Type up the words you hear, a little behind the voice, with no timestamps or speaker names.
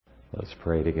Let's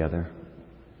pray together.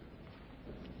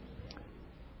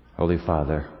 Holy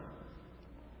Father,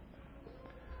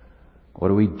 what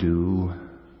do we do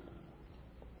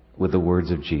with the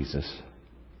words of Jesus?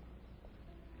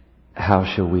 How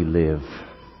shall we live?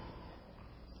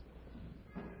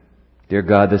 Dear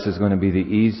God, this is going to be the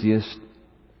easiest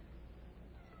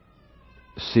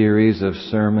series of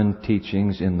sermon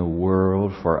teachings in the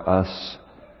world for us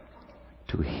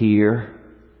to hear,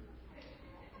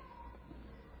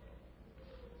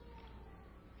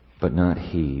 but not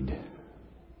heed.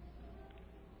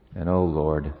 And oh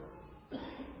Lord,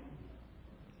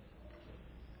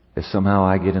 if somehow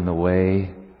I get in the way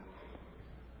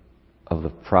of the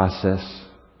process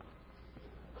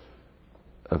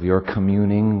of your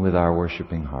communing with our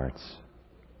worshiping hearts,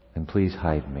 then please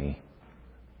hide me.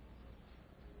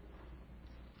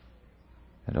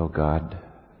 And oh God,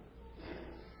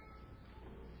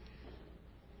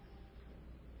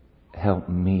 help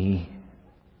me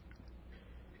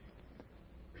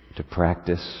to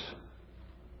practice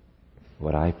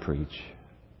what I preach.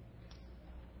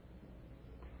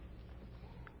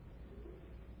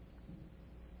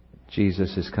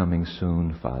 Jesus is coming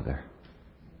soon, Father.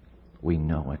 We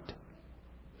know it.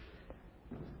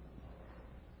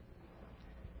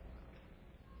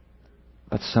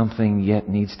 But something yet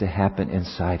needs to happen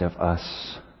inside of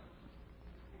us.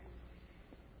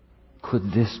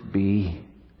 Could this be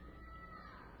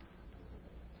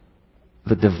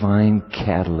the divine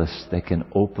catalyst that can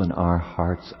open our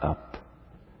hearts up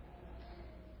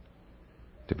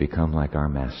to become like our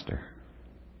Master?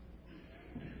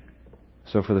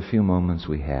 So for the few moments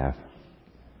we have,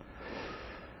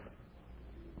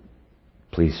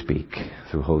 please speak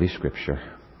through Holy Scripture.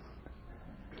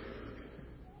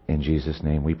 In Jesus'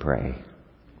 name we pray.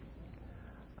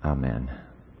 Amen.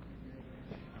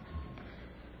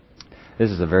 This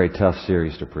is a very tough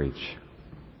series to preach,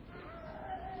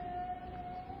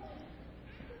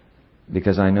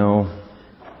 because I know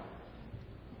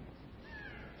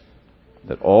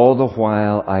that all the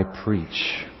while I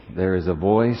preach, there is a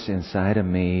voice inside of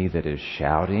me that is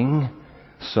shouting,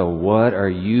 "So what are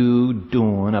you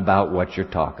doing about what you're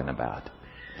talking about?"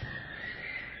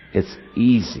 It's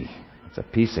easy. It's a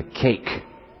piece of cake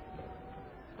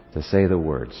to say the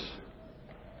words.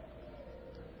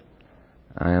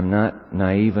 I am not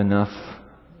naive enough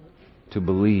to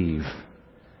believe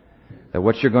that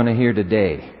what you're going to hear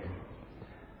today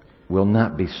will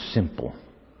not be simple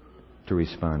to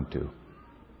respond to.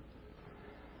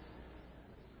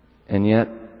 And yet,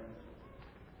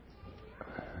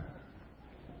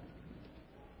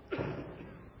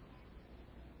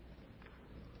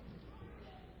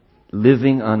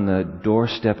 living on the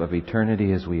doorstep of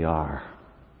eternity as we are,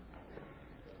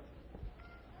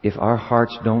 if our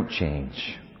hearts don't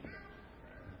change,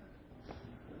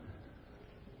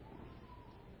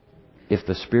 if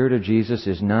the Spirit of Jesus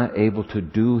is not able to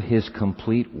do His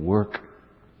complete work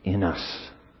in us,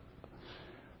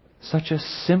 such a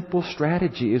simple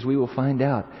strategy as we will find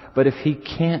out, but if He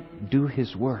can't do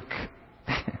His work,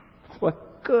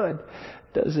 what good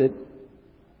does it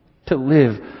to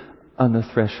live on the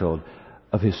threshold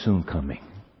of His soon coming?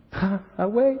 I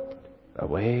wait.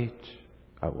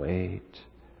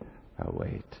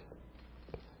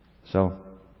 So,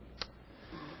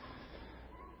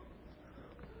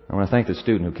 I want to thank the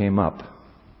student who came up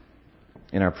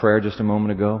in our prayer just a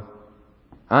moment ago.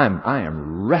 I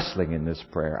am wrestling in this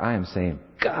prayer. I am saying,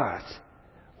 God,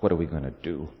 what are we going to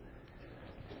do?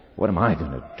 What am I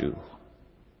going to do?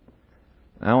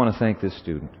 And I want to thank this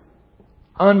student.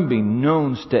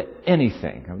 Unbeknownst to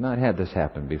anything, I've not had this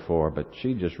happen before, but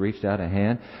she just reached out a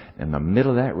hand in the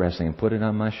middle of that wrestling and put it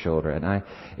on my shoulder, and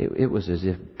it was as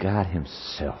if God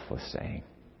Himself was saying,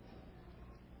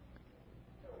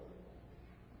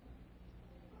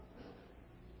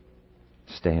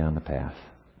 stay on the path.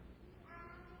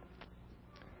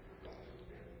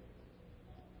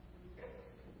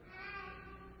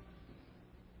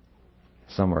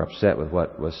 Some were upset with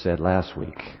what was said last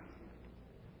week.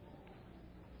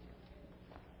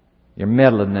 You're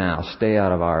meddling now. Stay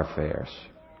out of our affairs.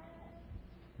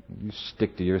 You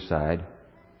stick to your side.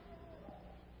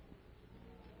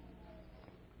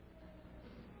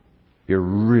 You're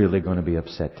really going to be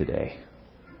upset today.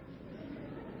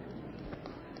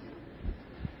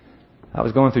 I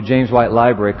was going through James White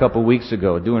Library a couple weeks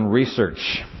ago doing research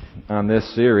on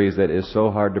this series that is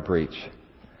so hard to preach.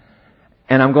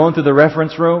 And I'm going through the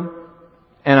reference room,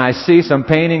 and I see some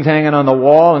paintings hanging on the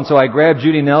wall, and so I grabbed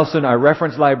Judy Nelson, our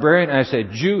reference librarian, and I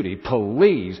said, Judy,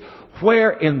 please,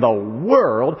 where in the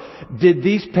world did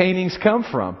these paintings come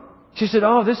from? She said,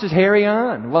 oh, this is Harry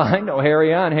Ahn. Well, I know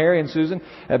Harry Ahn. Harry and Susan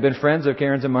have been friends of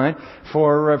Karen's and mine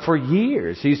for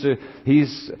years. He's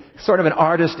sort of an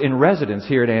artist in residence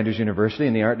here at Andrews University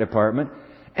in the art department.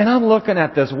 And I'm looking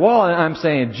at this wall and I'm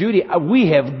saying, Judy, we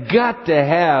have got to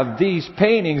have these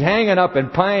paintings hanging up in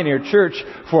Pioneer Church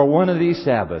for one of these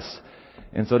Sabbaths.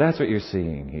 And so that's what you're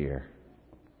seeing here.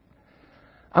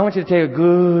 I want you to take a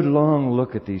good long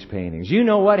look at these paintings. You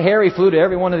know what? Harry flew to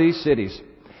every one of these cities.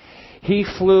 He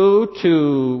flew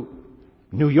to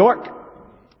New York.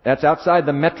 That's outside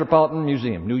the Metropolitan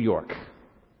Museum, New York.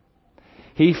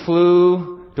 He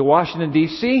flew to Washington,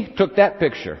 D.C., took that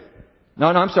picture. No,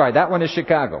 I'm sorry. That one is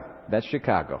Chicago. That's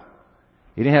Chicago.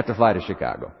 He didn't have to fly to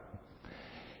Chicago.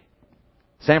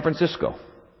 San Francisco.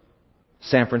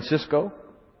 San Francisco.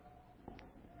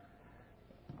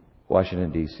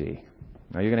 Washington, D.C.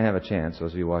 Now, you're going to have a chance,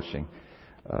 those of you watching,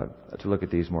 to look at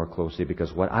these more closely,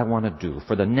 because what I want to do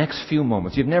for the next few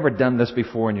moments, you've never done this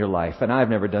before in your life, and I've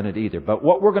never done it either, but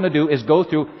what we're going to do is go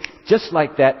through, just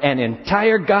like that, an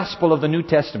entire gospel of the New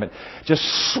Testament. Just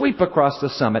sweep across the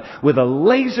summit with a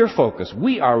laser focus.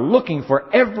 We are looking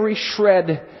for every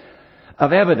shred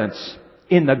of evidence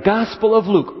in the Gospel of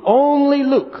Luke, only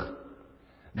Luke,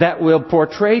 that will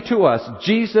portray to us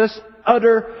Jesus'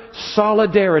 utter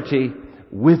solidarity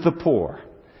with the poor.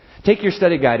 Take your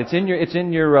study guide. It's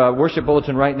in your worship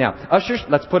bulletin right now. Ushers,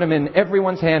 let's put them in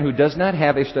everyone's hand who does not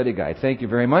have a study guide. Thank you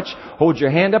very much. Hold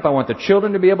your hand up. I want the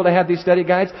children to be able to have these study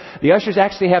guides. The ushers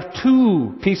actually have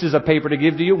 2 pieces of paper to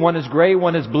give to you. One is gray,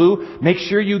 one is blue. Make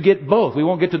sure you get both. We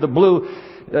won't get to the blue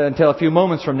until a few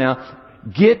moments from now.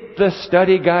 Get the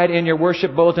study guide in your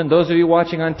worship bulletin. Those of you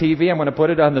watching on TV, I'm going to put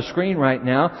it on the screen right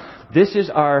now. This is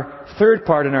our third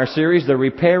part in our series, The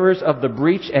Repairers of the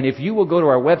Breach. And if you will go to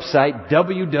our website,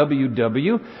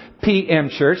 www.pmchurch,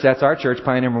 that's our church,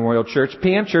 Pioneer Memorial Church,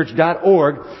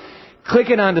 pmchurch.org,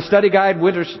 click it on the study guide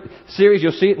winter series.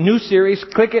 You'll see it, new series.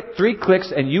 Click it, 3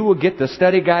 clicks, and you will get the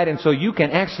study guide. And so you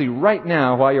can actually right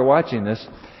now, while you're watching this,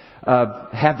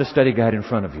 have the study guide in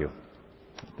front of you.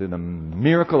 Through the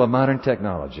miracle of modern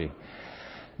technology.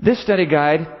 This study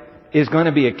guide is going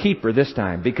to be a keeper this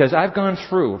time, because I've gone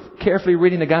through, carefully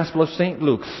reading the Gospel of St.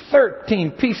 Luke,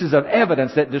 13 pieces of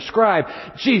evidence that describe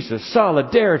Jesus'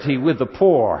 solidarity with the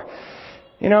poor.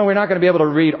 You know, we're not going to be able to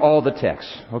read all the text,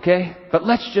 okay? But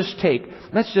let's just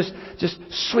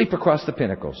sweep across the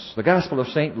pinnacles. The Gospel of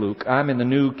St. Luke, I'm in the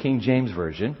New King James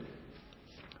Version.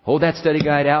 Hold that study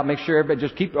guide out. Make sure everybody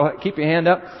just keep your hand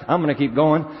up. I'm going to keep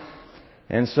going.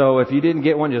 And so if you didn't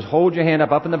get one, just hold your hand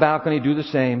up in the balcony, do the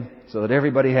same, so that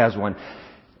everybody has one.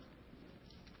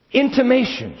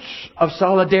 Intimations of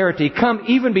solidarity come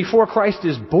even before Christ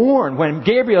is born. When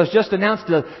Gabriel has just announced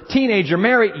to teenager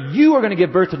Mary, you are going to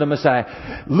give birth to the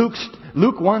Messiah.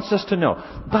 Luke wants us to know.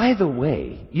 By the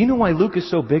way, you know why Luke is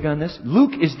so big on this?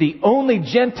 Luke is the only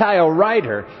Gentile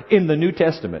writer in the New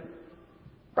Testament.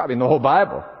 Probably in the whole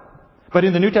Bible. But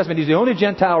in the New Testament, he's the only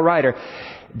Gentile writer.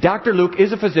 Dr. Luke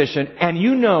is a physician, and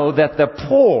you know that the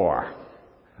poor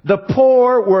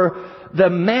were the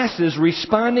masses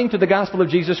responding to the gospel of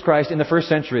Jesus Christ in the first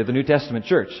century of the New Testament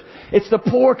church. It's the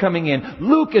poor coming in.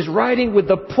 Luke is writing with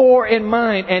the poor in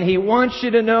mind, and he wants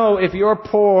you to know, if you're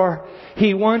poor,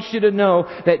 he wants you to know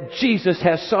that Jesus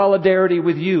has solidarity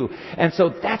with you. And so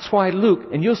that's why Luke,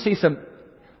 and you'll see some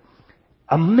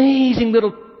amazing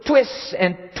little twists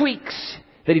and tweaks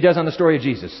that he does on the story of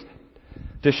Jesus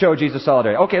to show Jesus'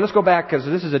 solidarity. Okay, let's go back, because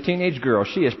this is a teenage girl.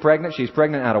 She is pregnant. She's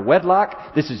pregnant out of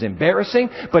wedlock. This is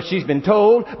embarrassing, but she's been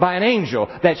told by an angel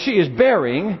that she is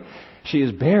bearing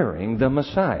the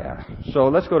Messiah. So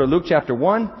let's go to Luke chapter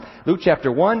 1. Luke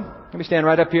chapter 1. Let me stand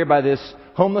right up here by this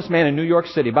homeless man in New York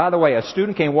City. By the way, a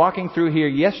student came walking through here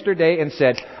yesterday and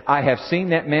said, I have seen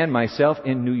that man myself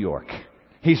in New York.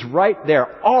 He's right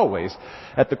there, always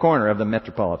at the corner of the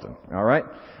Metropolitan. All right?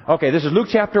 Okay, this is Luke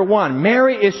chapter 1.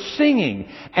 Mary is singing,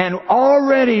 and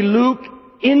already Luke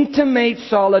intimates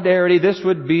solidarity. This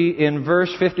would be in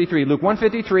verse 53. Luke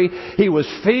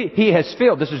 1:53. He has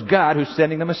filled, this is God who's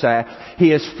sending the Messiah. He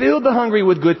has filled the hungry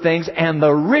with good things, and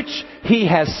the rich he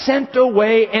has sent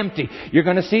away empty. You're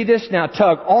going to see this now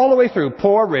tug all the way through.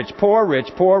 Poor, rich, poor, rich,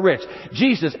 poor, rich.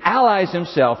 Jesus allies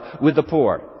himself with the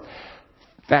poor.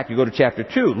 In fact, you go to chapter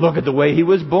 2. Look at the way he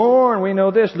was born. We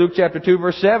know this. Luke chapter 2,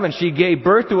 verse 7. She gave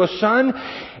birth to a son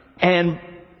and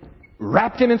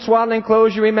wrapped him in swaddling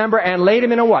clothes, you remember, and laid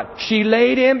him in a what? She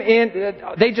laid him in,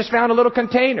 they just found a little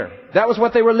container. That was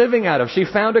what they were living out of. She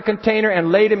found a container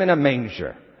and laid him in a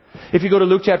manger. If you go to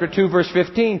Luke chapter 2, verse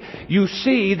 15, you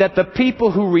see that the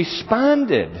people who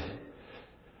responded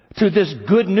to this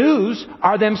good news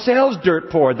are themselves dirt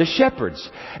poor, the shepherds.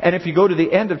 And if you go to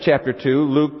the end of chapter 2,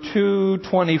 Luke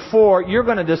 2:24, you're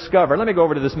going to discover, let me go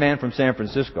over to this man from San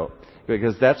Francisco,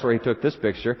 because that's where he took this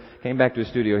picture, came back to his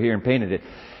studio here and painted it.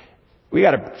 We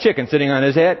got a chicken sitting on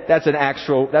his head. That's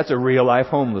a real life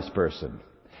homeless person.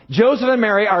 Joseph and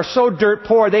Mary are so dirt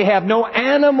poor, they have no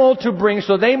animal to bring,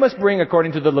 so they must bring,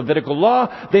 according to the Levitical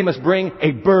law, they must bring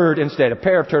a bird instead, a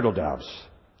pair of turtle doves.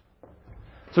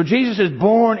 So Jesus is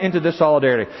born into this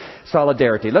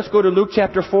solidarity. Let's go to Luke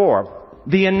chapter 4.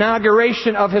 The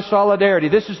inauguration of His solidarity.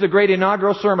 This is the great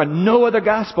inaugural sermon. No other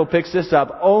gospel picks this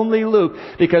up. Only Luke.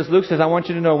 Because Luke says, I want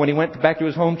you to know when he went back to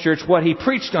his home church what he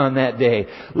preached on that day.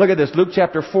 Look at this. Luke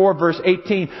chapter 4 verse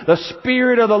 18. The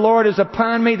Spirit of the Lord is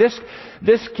upon me.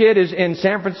 This kid is in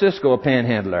San Francisco, a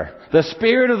panhandler. The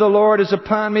Spirit of the Lord is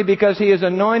upon me because He has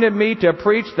anointed me to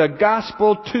preach the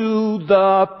gospel to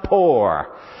the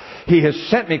poor. He has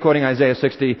sent me, quoting Isaiah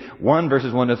 61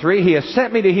 verses 1 to 3, He has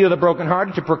sent me to heal the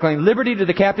brokenhearted, to proclaim liberty to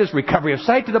the captives, recovery of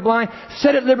sight to the blind,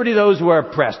 set at liberty those who are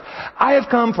oppressed. I have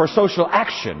come for social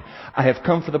action. I have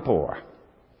come for the poor.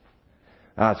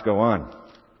 Let's go on.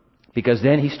 Because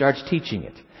then He starts teaching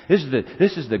it.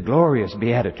 This is the glorious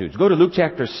Beatitudes. Go to Luke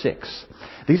chapter 6.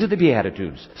 These are the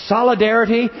Beatitudes.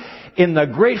 Solidarity in the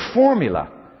great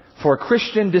formula for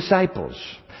Christian disciples.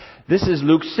 This is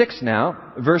Luke 6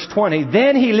 now, verse 20.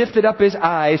 Then He lifted up His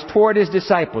eyes toward His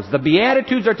disciples. The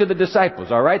Beatitudes are to the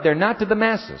disciples, all right? They're not to the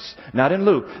masses. Not in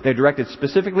Luke. They're directed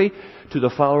specifically to the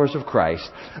followers of Christ.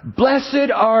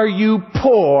 Blessed are you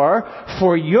poor,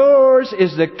 for yours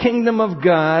is the kingdom of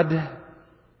God.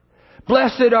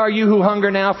 Blessed are you who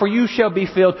hunger now, for you shall be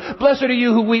filled. Blessed are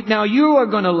you who weep now, you are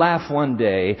going to laugh one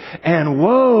day. And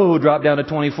woe, drop down to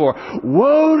 24,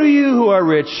 woe to you who are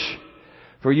rich,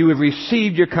 for you have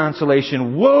received your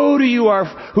consolation. Woe to you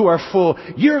who are full.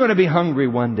 You're going to be hungry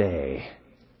one day.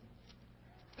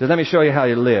 So let me show you how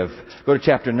you live. Go to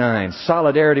chapter 9.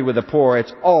 Solidarity with the poor.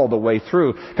 It's all the way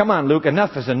through. Come on, Luke.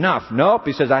 Enough is enough. Nope.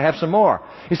 He says, I have some more.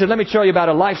 He said, let me show you about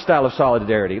a lifestyle of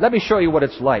solidarity. Let me show you what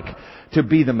it's like to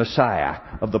be the Messiah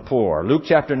of the poor. Luke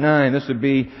chapter 9. This would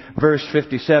be verse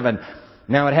 57.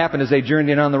 Now it happened as they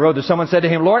journeyed on the road that someone said to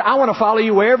him, Lord, I want to follow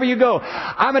you wherever you go.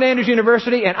 I'm at Andrews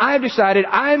University and I've decided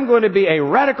I'm going to be a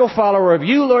radical follower of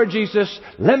you, Lord Jesus.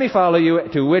 Let me follow you.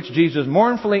 To which Jesus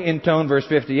mournfully intoned verse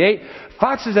 58,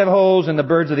 foxes have holes and the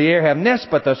birds of the air have nests,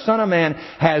 but the Son of Man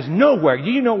has nowhere.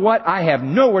 You know what? I have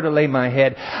nowhere to lay my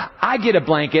head. I get a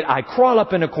blanket. I crawl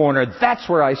up in a corner. That's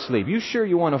where I sleep. You sure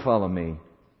you want to follow me?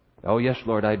 Oh, yes,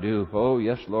 Lord, I do. Oh,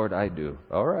 yes, Lord, I do.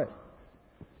 All right.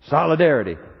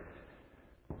 Solidarity.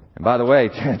 And by the way,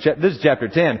 this is chapter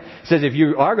 10. It says, if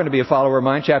you are going to be a follower of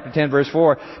mine, chapter 10, verse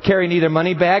 4, carry neither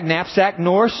money bag, knapsack,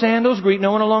 nor sandals. Greet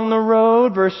no one along the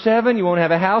road. Verse 7, you won't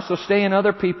have a house, so stay in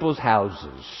other people's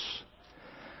houses.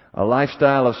 A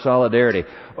lifestyle of solidarity.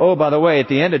 Oh, by the way, at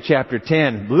the end of chapter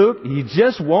 10, Luke, he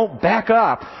just won't back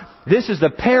up. This is the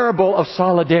parable of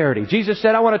solidarity. Jesus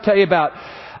said, I want to tell you about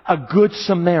a good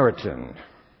Samaritan.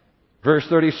 Verse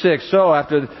 36, so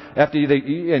after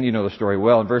and you know the story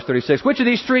well, in verse 36, which of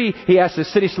these three, he asked the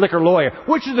city slicker lawyer,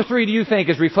 which of the three do you think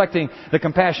is reflecting the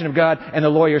compassion of God? And the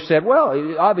lawyer said,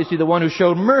 well, obviously the one who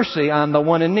showed mercy on the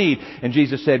one in need. And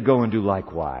Jesus said, go and do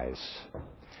likewise.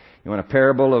 You want a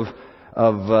parable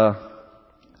of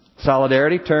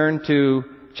solidarity? Turn to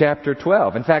chapter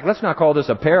 12. In fact, let's not call this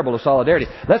a parable of solidarity.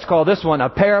 Let's call this one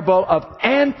a parable of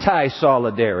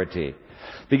anti-solidarity.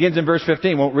 Begins in verse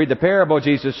 15. Won't read the parable.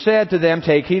 Jesus said to them,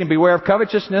 take heed and beware of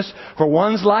covetousness, for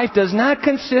one's life does not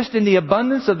consist in the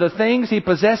abundance of the things he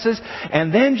possesses.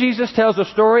 And then Jesus tells a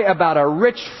story about a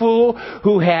rich fool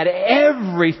who had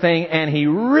everything and he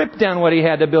ripped down what he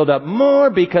had to build up more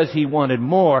because he wanted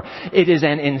more. It is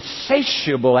an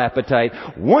insatiable appetite.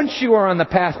 Once you are on the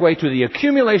pathway to the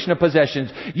accumulation of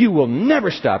possessions, you will never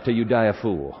stop till you die a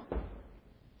fool.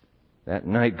 That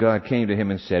night God came to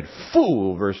him and said,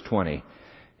 fool, verse 20.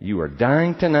 You are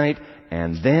dying tonight,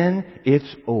 and then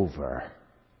it's over.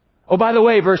 Oh, by the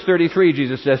way, verse 33,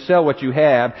 Jesus says, sell what you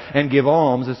have and give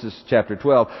alms. This is chapter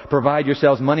 12. Provide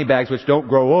yourselves money bags which don't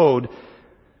grow old.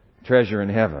 Treasure in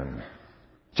heaven.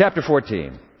 Chapter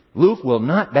 14. Luke will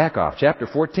not back off. Chapter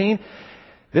 14.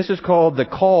 This is called the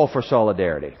call for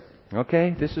solidarity.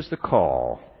 Okay? This is the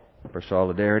call for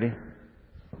solidarity.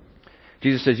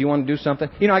 Jesus says, you want to do something?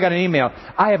 You know, I got an email.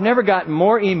 I have never gotten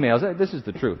more emails. This is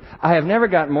the truth. I have never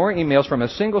gotten more emails from a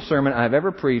single sermon I've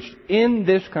ever preached in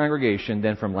this congregation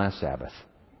than from last Sabbath.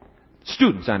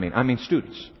 Students, I mean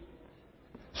students.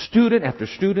 Student after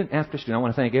student after student. I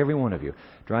want to thank every one of you.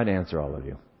 Try to answer all of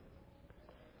you.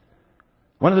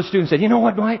 One of the students said, you know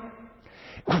what, Dwight?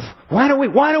 Why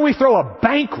don't we throw a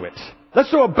banquet Let's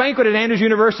throw a banquet at Andrews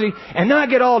University and not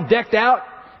get all decked out,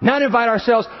 not invite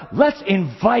ourselves. Let's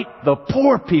invite the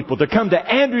poor people to come to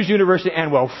Andrews University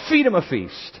and we'll feed them a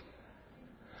feast.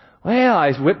 Well,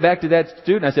 I whipped back to that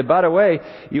student. I said, by the way,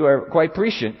 you are quite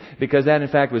prescient, because that in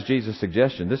fact was Jesus'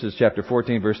 suggestion. This is chapter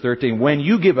 14, verse 13. When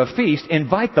you give a feast,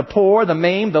 invite the poor, the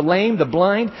maimed, the lame, the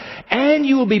blind, and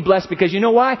you will be blessed, because you know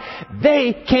why?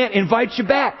 They can't invite you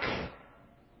back.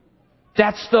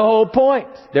 That's the whole point.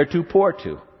 They're too poor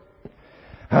to.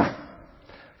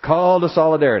 Call to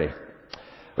solidarity.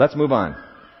 Let's move on.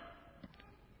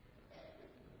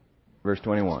 Verse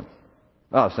 21.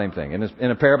 Oh, same thing. In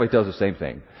a parable, he tells the same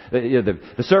thing. The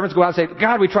servants go out and say,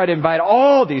 God, we tried to invite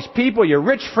all these people, your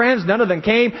rich friends, none of them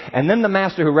came. And then the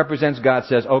master who represents God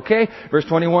says, okay, verse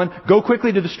 21, go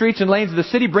quickly to the streets and lanes of the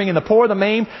city, bring in the poor, the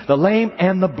maimed, the lame,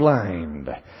 and the blind.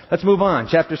 Let's move on.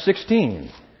 Chapter 16.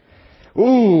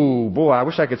 Ooh, boy, I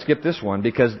wish I could skip this one,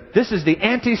 because this is the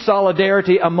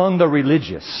anti-solidarity among the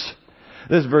religious.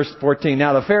 This is verse 14.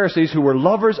 Now the Pharisees, who were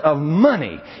lovers of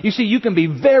money. You see, you can be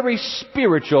very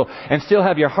spiritual and still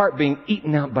have your heart being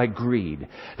eaten out by greed.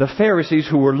 The Pharisees,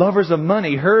 who were lovers of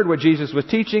money, heard what Jesus was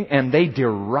teaching and they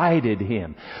derided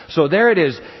Him. So there it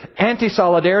is.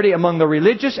 Anti-solidarity among the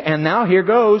religious, and now here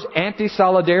goes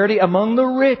anti-solidarity among the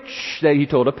rich. That He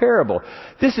told a parable.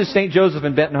 This is St. Joseph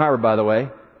in Benton Harbor, by the way.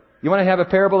 You want to have a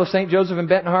parable of St. Joseph in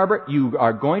Benton Harbor? You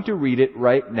are going to read it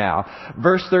right now.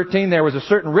 Verse 13, there was a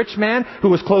certain rich man who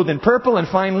was clothed in purple and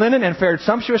fine linen and fared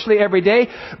sumptuously every day.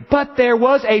 But there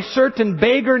was a certain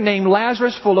beggar named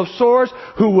Lazarus, full of sores,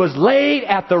 who was laid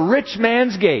at the rich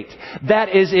man's gate. That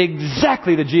is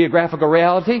exactly the geographical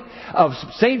reality of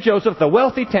St. Joseph, the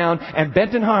wealthy town, and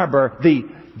Benton Harbor, the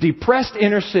depressed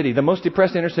inner city, the most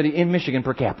depressed inner city in Michigan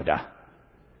per capita.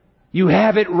 You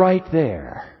have it right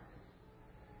there.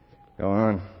 Go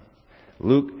on.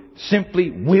 Luke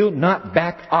simply will not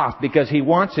back off, because he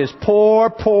wants his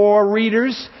poor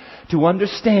readers to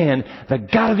understand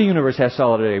that God of the universe has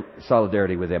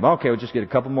solidarity with them. Okay, we'll just get a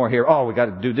couple more here. Oh, we got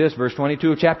to do this. Verse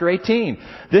 22 of chapter 18.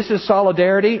 This is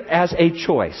solidarity as a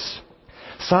choice.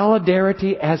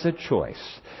 Solidarity as a choice.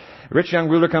 A rich young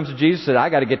ruler comes to Jesus and said, I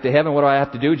got to get to heaven. What do I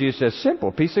have to do? Jesus says, simple,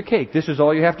 piece of cake. This is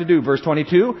all you have to do. Verse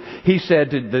 22, he said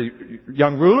to the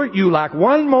young ruler, you lack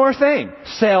one more thing.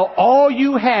 Sell all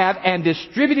you have and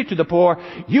distribute it to the poor.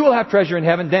 You will have treasure in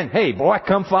heaven. Then, hey, boy,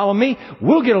 come follow me.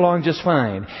 We'll get along just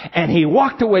fine. And he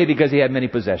walked away because he had many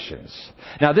possessions.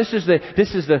 Now, this is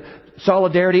the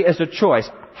solidarity as a choice.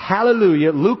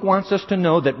 Hallelujah. Luke wants us to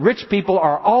know that rich people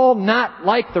are all not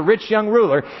like the rich young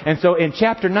ruler. And so in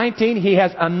chapter 19, he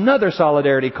has another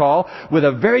solidarity call with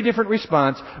a very different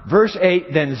response. Verse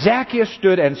 8, then Zacchaeus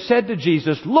stood and said to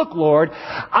Jesus, look, Lord,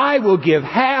 I will give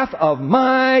half of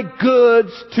my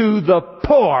goods to the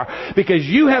poor. Because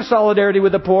you have solidarity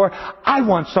with the poor. I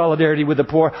want solidarity with the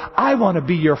poor. I want to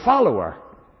be your follower.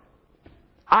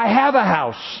 I have a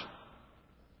house.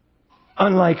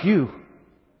 Unlike you.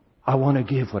 I want to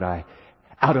give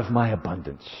out of my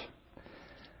abundance.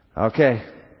 Okay.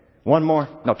 One more.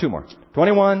 No, two more.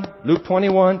 21. Luke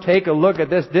 21. Take a look at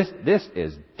this. This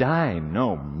is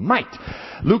dynamite.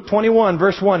 Luke 21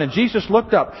 verse 1. And Jesus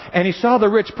looked up and he saw the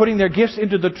rich putting their gifts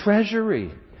into the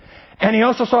treasury. And he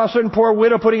also saw a certain poor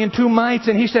widow putting in 2 mites.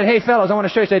 And he said, hey fellas, I want to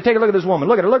show you. He said, take a look at this woman.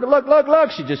 Look at her.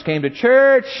 Look. She just came to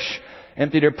church,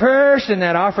 emptied her purse and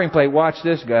that offering plate. Watch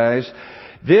this, guys.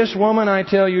 This woman, I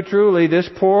tell you truly, this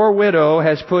poor widow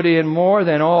has put in more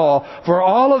than all. For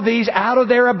all of these out of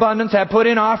their abundance have put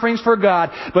in offerings for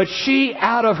God. But she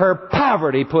out of her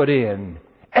poverty put in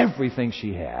everything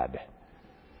she had.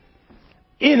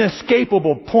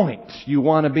 Inescapable point. You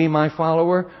want to be my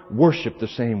follower? Worship the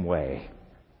same way.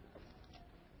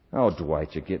 Oh,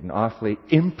 Dwight, you're getting awfully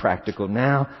impractical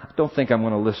now. I don't think I'm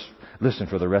going to listen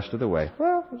for the rest of the way.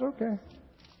 Well, it's okay.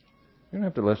 You don't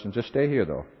have to listen. Just stay here,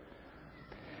 though.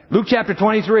 Luke chapter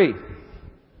 23.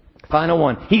 Final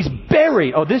one. He's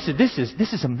buried. Oh, this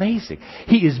is amazing.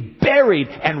 He is buried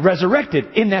and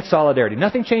resurrected in that solidarity.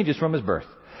 Nothing changes from his birth.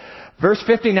 Verse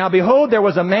 50. Now behold, there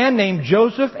was a man named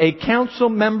Joseph, a council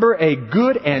member, a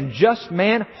good and just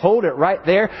man. Hold it right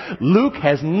there. Luke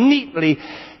has neatly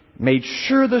made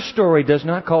sure the story does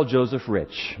not call Joseph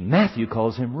rich. Matthew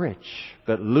calls him rich.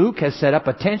 But Luke has set up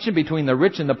a tension between the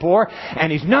rich and the poor, and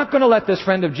he's not going to let this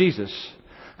friend of Jesus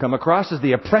come across as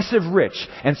the oppressive rich.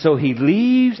 And so he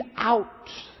leaves out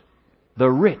the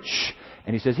rich.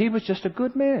 And he says he was just a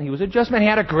good man. He was a just man. He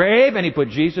had a grave and he put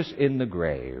Jesus in the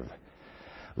grave.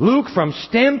 Luke, from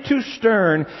stem to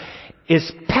stern,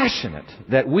 is passionate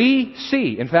that we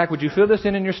see. In fact, would you fill this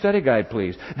in your study guide,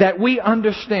 please? That we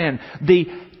understand the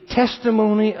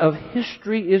testimony of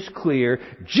history is clear.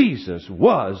 Jesus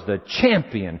was the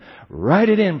champion. Write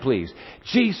it in, please.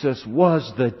 Jesus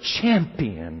was the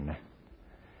champion.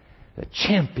 The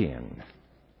champion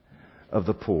of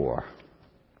the poor.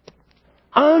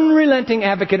 Unrelenting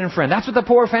advocate and friend. That's what the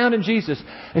poor found in Jesus.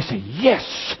 They say,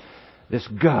 yes, this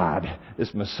God,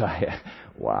 this Messiah.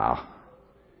 Wow.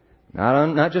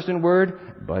 Not just in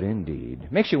word, but in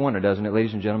deed. Makes you wonder, doesn't it,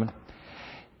 ladies and gentlemen?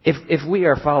 If we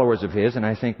are followers of His, and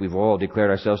I think we've all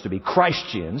declared ourselves to be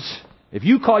Christians, if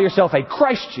you call yourself a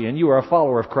Christian, you are a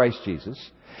follower of Christ Jesus.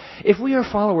 If we are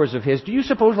followers of His, do you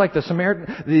suppose, like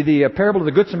the parable of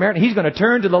the Good Samaritan, He's going to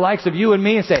turn to the likes of you and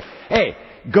me and say, hey,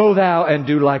 go thou and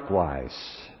do likewise?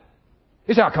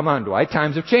 You say, oh, come on, Dwight,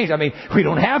 times have changed. I mean, we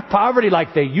don't have poverty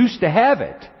like they used to have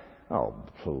it. Oh,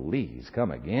 please, come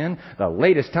again. The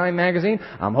latest Time magazine,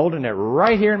 I'm holding it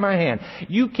right here in my hand.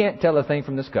 You can't tell a thing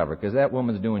from this cover because that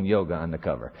woman's doing yoga on the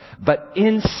cover. But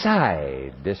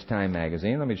inside this Time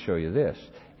magazine, let me show you this.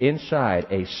 Inside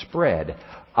a spread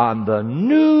on the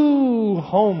new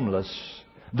homeless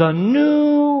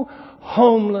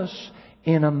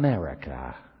in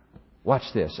America. Watch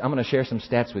this. I'm going to share some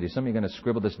stats with you. Some of you are going to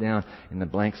scribble this down in the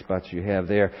blank spots you have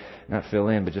there. Not fill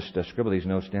in, but just scribble these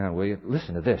notes down, will you?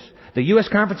 Listen to this. The U.S.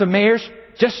 Conference of Mayors,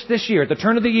 just this year, at the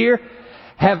turn of the year,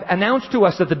 have announced to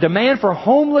us that the demand for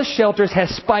homeless shelters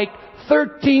has spiked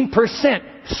 13%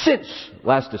 since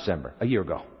last December, a year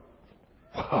ago.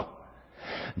 Whoa.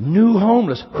 New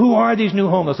homeless. Who are these new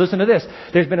homeless? Listen to this.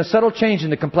 There's been a subtle change in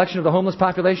the complexion of the homeless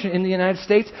population in the United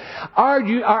States.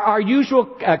 Our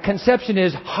usual conception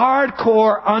is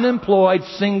hardcore, unemployed,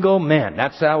 single men.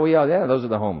 That's how we are. Yeah, those are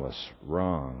the homeless.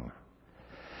 Wrong.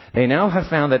 They now have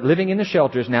found that living in the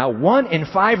shelters now, 1 in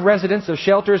 5 residents of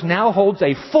shelters now holds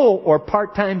a full or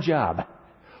part-time job.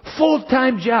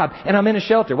 Full-time job. And I'm in a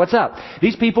shelter. What's up?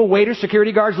 These people, waiters,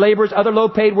 security guards, laborers, other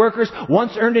low-paid workers,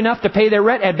 once earned enough to pay their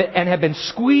rent and have been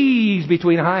squeezed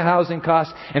between high housing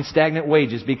costs and stagnant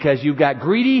wages because you've got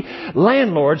greedy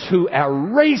landlords who are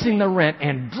raising the rent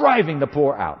and driving the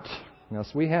poor out. Now,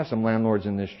 so we have some landlords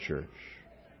in this church.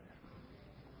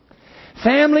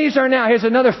 Families are now, here's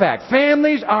another fact,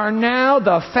 families are now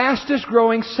the fastest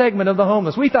growing segment of the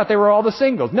homeless. We thought they were all the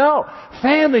singles. No,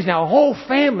 families now, whole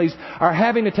families are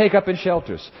having to take up in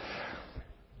shelters.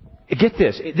 Get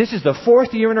this, this is the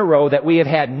 4th year in a row that we have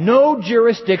had no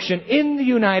jurisdiction in the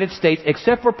United States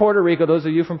except for Puerto Rico. Those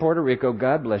of you from Puerto Rico,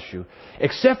 God bless you.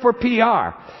 Except for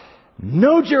PR.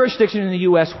 No jurisdiction in the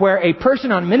U.S. where a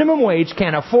person on minimum wage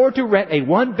can afford to rent a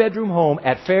 1-bedroom home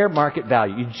at fair market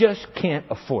value. You just can't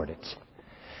afford it.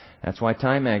 That's why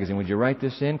Time magazine, would you write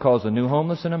this in, calls the new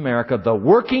homeless in America the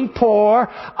working poor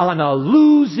on a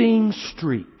losing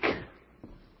streak.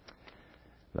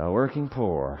 The working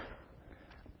poor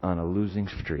on a losing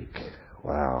streak.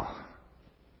 Wow.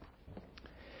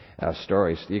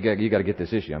 Stories. You got to get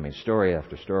this issue. I mean, story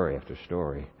after story after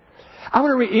story. I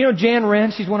want to read, Jan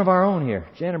Wren, she's one of our own here.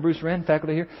 Jan and Bruce Wren,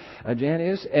 faculty here. Jan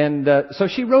is. And so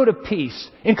she wrote a piece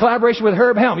in collaboration with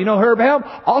Herb Helm. You know Herb Helm?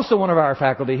 Also one of our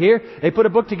faculty here. They put a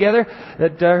book together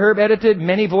that Herb edited,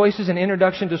 Many Voices, an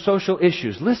Introduction to Social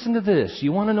Issues. Listen to this.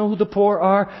 You want to know who the poor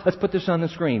are? Let's put this on the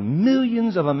screen.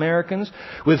 Millions of Americans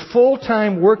with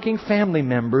full-time working family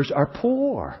members are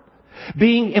poor.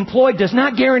 Being employed does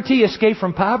not guarantee escape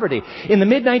from poverty. In the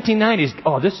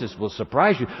mid-1990s, will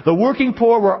surprise you, the working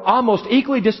poor were almost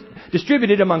equally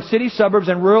distributed among city, suburbs,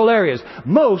 and rural areas.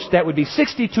 Most, that would be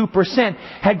 62%,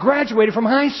 had graduated from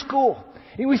high school.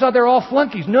 We thought they were all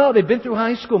flunkies. No, they'd been through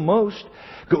high school, most.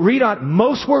 Read on,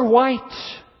 most were white.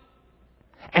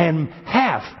 And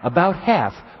about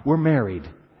half, were married.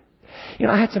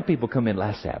 I had some people come in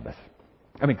last Sabbath.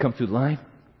 Come through the line.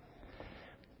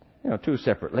 2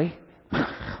 separately.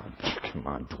 Come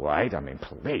on, Dwight.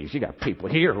 Please, you got people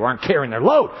here who aren't carrying their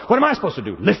load. What am I supposed to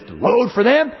do? Lift the load for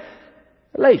them?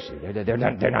 They're lazy. They're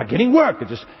not getting work. They're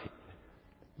just,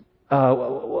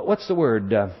 what's the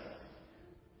word?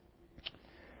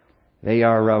 They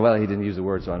are, he didn't use the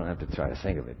word, so I don't have to try to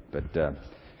think of it. But,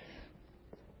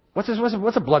 what's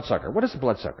a bloodsucker? What is a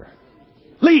bloodsucker?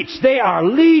 Leech. They are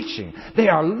leeching. They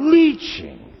are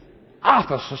leeching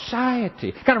off of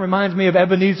society. Kind of reminds me of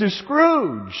Ebenezer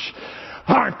Scrooge.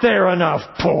 Aren't there enough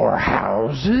poor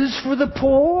houses for the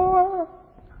poor?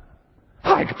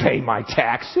 I pay my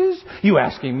taxes. You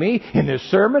asking me in this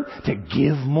sermon to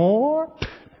give more?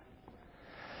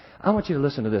 I want you to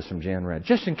listen to this from Jan Wren,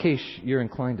 just in case you're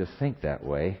inclined to think that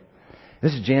way.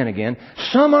 This is Jan again.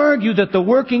 Some argue that the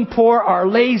working poor are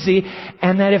lazy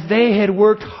and that if they had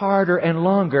worked harder and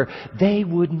longer, they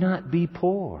would not be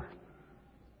poor.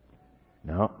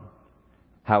 No.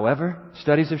 However,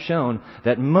 studies have shown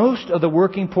that most of the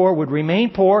working poor would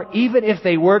remain poor even if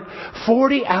they worked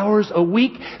 40 hours a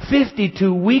week,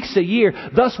 52 weeks a year.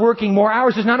 Thus, working more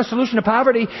hours is not a solution to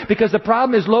poverty because the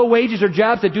problem is low wages or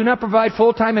jobs that do not provide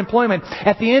full-time employment.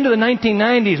 At the end of the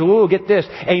 1990s, get this,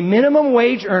 a minimum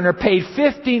wage earner paid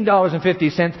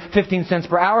 $15.15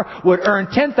 per hour would earn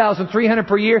 $10,300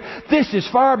 per year. This is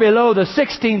far below the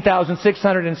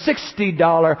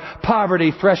 $16,660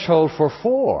 poverty threshold for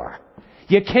four.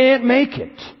 You can't make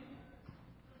it.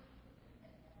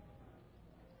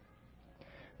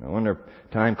 No wonder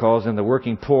Time calls them the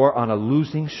working poor on a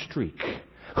losing streak,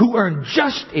 who earn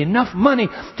just enough money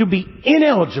to be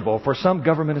ineligible for some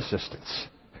government assistance.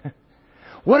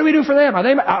 What do we do for them?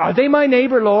 Are they my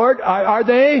neighbor, Lord? Are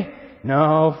they?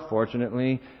 No,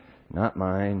 fortunately, not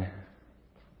mine.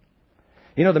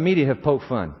 You know, the media have poked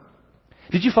fun.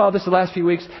 Did you follow this the last few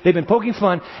weeks? They've been poking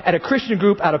fun at a Christian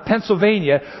group out of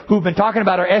Pennsylvania who've been talking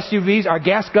about our SUVs, our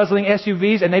gas-guzzling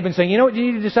SUVs, and they've been saying, you know what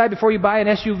you need to decide before you buy an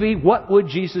SUV? What would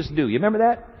Jesus do? You remember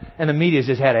that? And the media's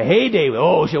just had a heyday.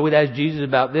 Oh, shall we ask Jesus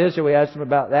about this? Shall we ask him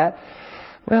about that?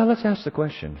 Well, let's ask the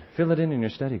question. Fill it in your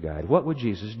study guide. What would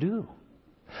Jesus do?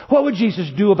 What would Jesus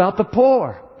do about the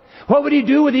poor? What would he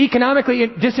do with the economically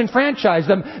disenfranchised,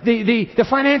 the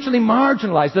financially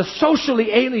marginalized, the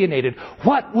socially alienated?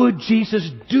 What would Jesus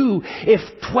do if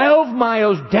 12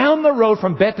 miles down the road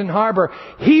from Benton Harbor,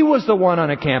 he was the one on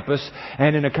a campus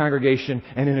and in a congregation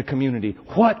and in a community?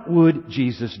 What would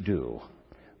Jesus do?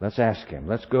 Let's ask him.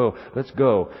 Let's go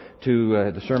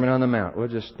to the Sermon on the Mount.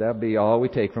 That'll be all we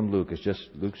take from Luke. It's just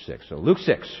Luke 6. So Luke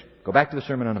 6. Go back to the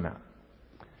Sermon on the Mount.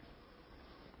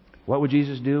 What would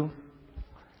Jesus do?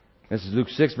 This is Luke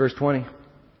 6, verse 20.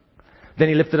 Then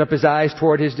he lifted up his eyes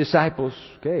toward his disciples.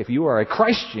 Okay, if you are a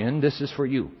Christian, this is for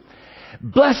you.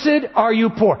 Blessed are you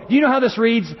poor. Do you know how this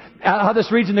reads? How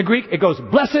this reads in the Greek? It goes,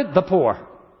 blessed the poor.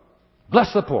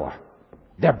 Bless the poor.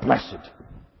 They're blessed.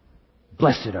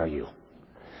 Blessed are you.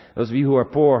 Those of you who are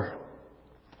poor,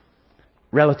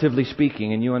 relatively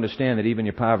speaking, and you understand that even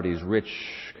your poverty is rich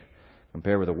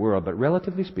compared with the world, but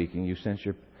relatively speaking, you sense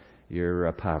your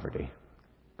poverty.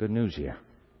 Good news here.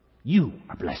 You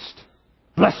are blessed.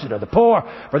 Blessed are the poor,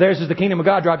 for theirs is the kingdom of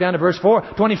God. Drop down to verse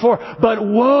 24. But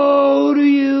woe to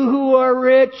you who are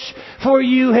rich, for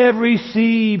you have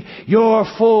received your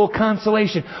full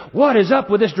consolation. What is up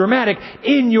with this dramatic,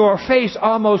 in-your-face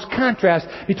almost contrast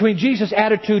between Jesus'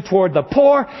 attitude toward the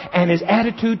poor and his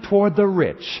attitude toward the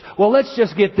rich? Well, let's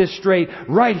just get this straight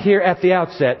right here at the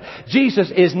outset.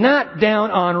 Jesus is not down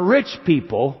on rich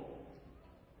people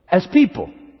as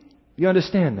people. You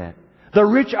understand that? The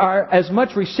rich are as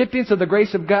much recipients of the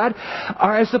grace of God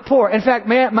are as the poor. In fact,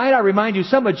 might I remind you,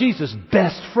 some of Jesus'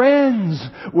 best friends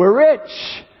were rich.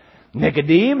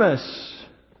 Nicodemus,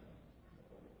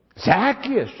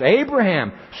 Zacchaeus,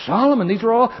 Abraham, Solomon. These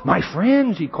were all my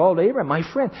friends. He called Abraham my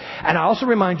friend. And I also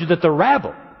remind you that the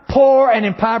rabble, poor and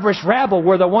impoverished rabble,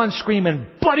 were the ones screaming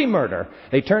bloody murder.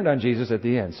 They turned on Jesus at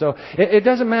the end. So it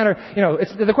doesn't matter. You know,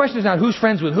 the question is not who's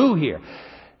friends with who here.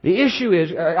 The issue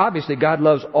is, obviously, God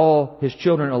loves all His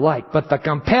children alike. But the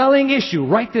compelling issue,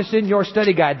 write this in your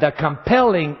study guide, the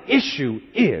compelling issue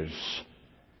is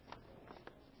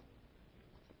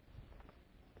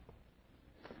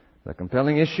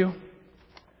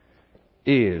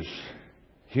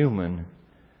human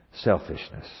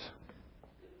selfishness.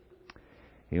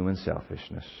 Human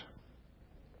selfishness.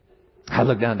 I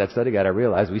looked down at that study guide, I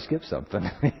realized we skipped something.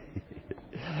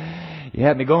 You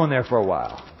had me going there for a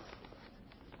while.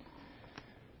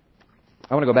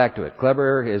 I want to go back to it.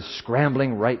 Clever is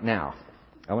scrambling right now.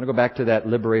 I want to go back to that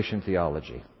liberation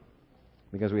theology,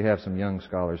 because we have some young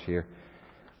scholars here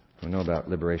who know about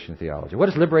liberation theology. What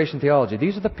is liberation theology?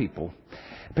 These are the people,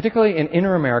 particularly in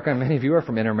Inner America, and many of you are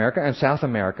from Inner America and South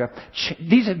America.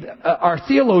 These are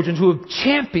theologians who have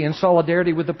championed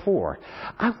solidarity with the poor.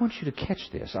 I want you to catch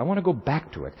this. I want to go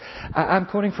back to it. I'm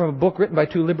quoting from a book written by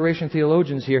two liberation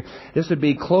theologians here. This would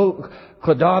be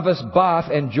Clodovus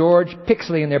Boff and George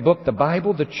Pixley in their book, The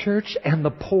Bible, the Church, and the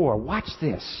Poor. Watch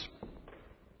this.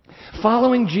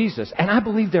 Following Jesus, and I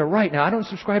believe they're right. Now, I don't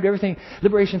subscribe to everything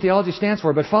liberation theology stands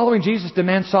for, but following Jesus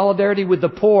demands solidarity with the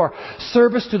poor,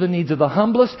 service to the needs of the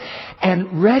humblest,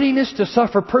 and readiness to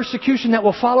suffer persecution that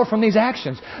will follow from these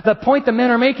actions. The point the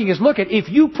men are making is, look, if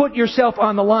you put yourself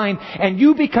on the line and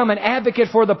you become an advocate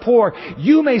for the poor,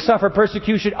 you may suffer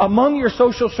persecution among your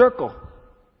social circle.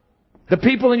 The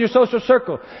people in your social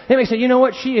circle. They may say, you know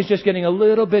what, she is just getting a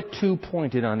little bit too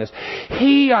pointed on this.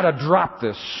 He ought to drop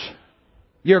this.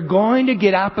 You're going to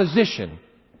get opposition.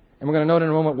 And we're going to note in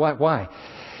a moment why.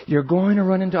 You're going to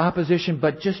run into opposition,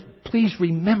 but just please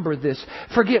remember this.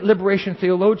 Forget liberation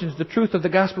theologians. The truth of the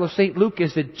Gospel of St. Luke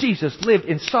is that Jesus lived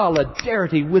in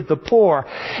solidarity with the poor.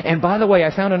 And by the way,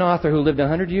 I found an author who lived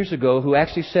 100 years ago who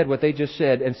actually said what they just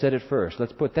said and said it first.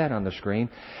 Let's put that on the screen.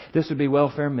 This would be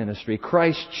welfare ministry.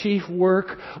 Christ's chief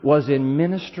work was in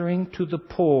ministering to the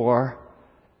poor,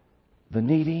 the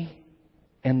needy,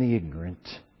 and the ignorant.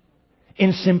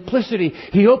 In simplicity,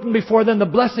 He opened before them the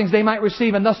blessings they might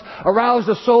receive and thus aroused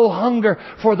a soul hunger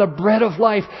for the bread of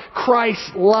life.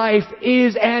 Christ's life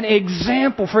is an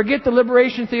example. Forget the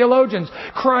liberation theologians.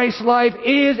 Christ's life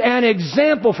is an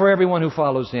example for everyone who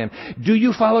follows Him. Do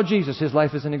you follow Jesus? His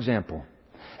life is an example.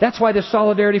 That's why this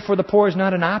solidarity for the poor is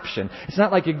not an option. It's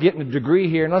not like you're getting a degree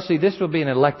here and let's see, this will be an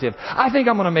elective. I think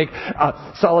I'm going to make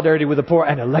solidarity with the poor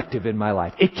an elective in my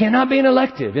life. It cannot be an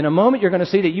elective. In a moment, you're going to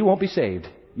see that you won't be saved.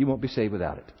 You won't be saved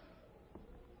without it.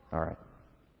 All right.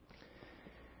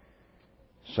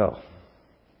 So,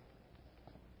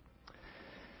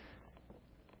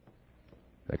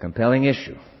 the compelling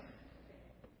issue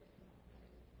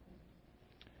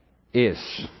is,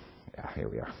 here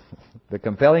we are. The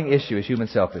compelling issue is human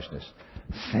selfishness.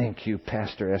 Thank you,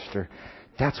 Pastor Esther.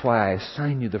 That's why I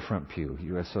assigned you the front pew.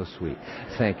 You are so sweet.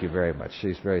 Thank you very much.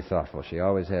 She's very thoughtful. She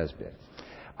always has been.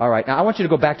 All right, now I want you to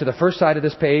go back to the first side of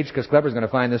this page because Kleber's going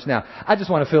to find this now. I just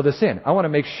want to fill this in. I want to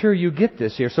make sure you get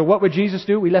this here. So what would Jesus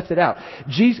do? We left it out.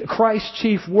 Christ's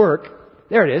chief work,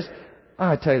 there it is.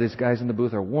 I tell you, these guys in the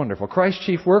booth are wonderful. Christ's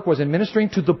chief work was in ministering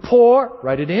to the poor,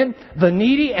 write it in, the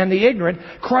needy and the ignorant.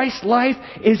 Christ's life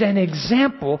is an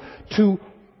example to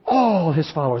all His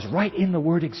followers. Write in the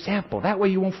word example. That way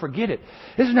you won't forget it.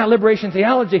 This is not liberation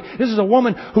theology. This is a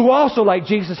woman who also, like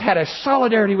Jesus, had a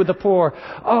solidarity with the poor.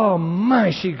 Oh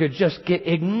my, she could just get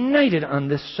ignited on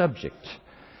this subject.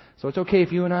 So it's okay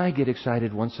if you and I get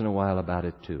excited once in a while about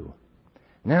it too.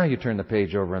 Now you turn the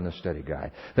page over on the study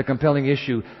guide. The compelling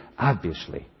issue,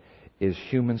 obviously, is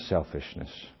human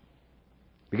selfishness.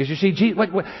 Because you see,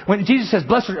 when Jesus says,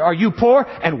 "Blessed are you poor,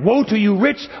 and woe to you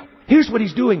rich," here's what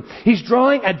He's doing. He's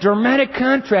drawing a dramatic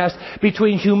contrast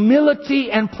between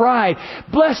humility and pride.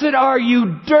 Blessed are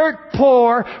you dirt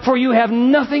poor, for you have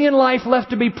nothing in life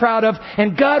left to be proud of,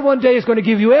 and God one day is going to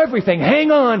give you everything.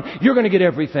 Hang on, you're going to get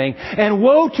everything. And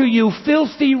woe to you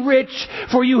filthy rich,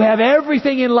 for you have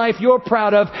everything in life you're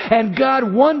proud of, and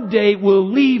God one day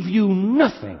will leave you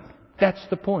nothing. That's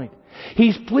the point.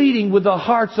 He's pleading with the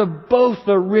hearts of both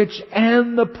the rich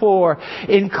and the poor.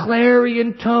 In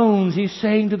clarion tones, He's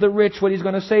saying to the rich what He's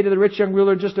going to say to the rich young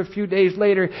ruler just a few days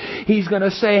later. He's going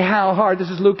to say how hard, this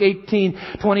is Luke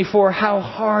 18:24, how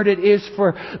hard it is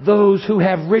for those who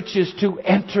have riches to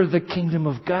enter the kingdom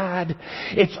of God.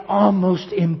 It's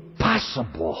almost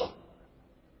impossible.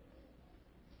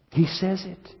 He says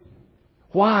it.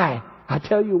 Why? I'll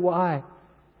tell you why.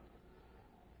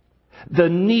 The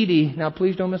needy, now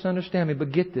please don't misunderstand me,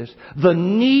 but get this. The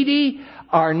needy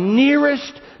are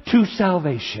nearest to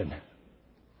salvation.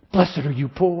 Blessed are you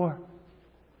poor.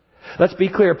 Let's be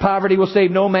clear. Poverty will save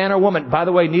no man or woman. By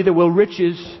the way, neither will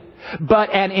riches.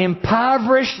 But an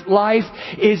impoverished life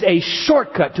is a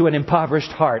shortcut to an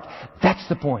impoverished heart. That's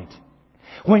the point.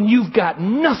 When you've got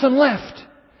nothing left,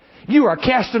 you are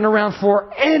casting around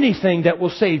for anything that will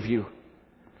save you.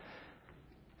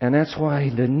 And that's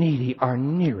why the needy are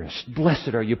nearest. Blessed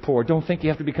are you poor. Don't think you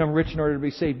have to become rich in order to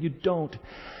be saved. You don't.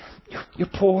 You're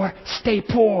poor. Stay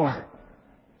poor.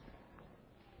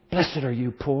 Blessed are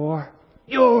you poor.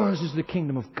 Yours is the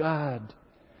kingdom of God.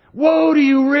 Woe to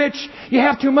you rich. You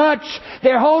have too much.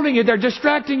 They're holding you. They're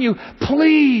distracting you.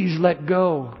 Please let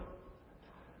go.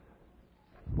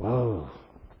 Woe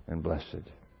and blessed.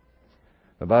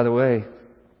 But by the way,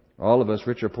 all of us,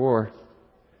 rich or poor,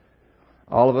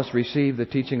 all of us receive the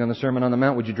teaching on the Sermon on the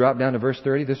Mount. Would you drop down to verse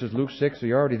 30? This is Luke 6, so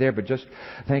you're already there, but just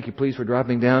thank you please for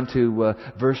dropping down to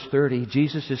verse 30.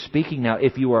 Jesus is speaking now.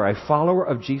 If you are a follower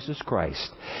of Jesus Christ,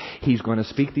 He's going to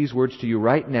speak these words to you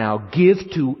right now. Give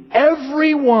to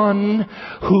everyone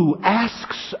who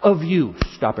asks of you.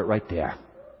 Stop it right there.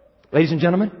 Ladies and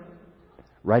gentlemen,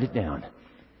 write it down.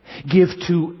 Give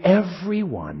to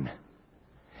everyone.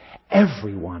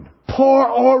 Everyone. Poor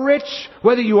or rich,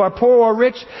 whether you are poor or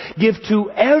rich, give to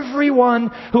everyone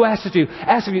who asks of you.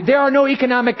 Ask of you. There are no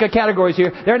economic categories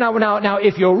here. There are not now.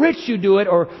 If you're rich, you do it,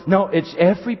 or no, it's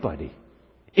everybody.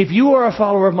 If you are a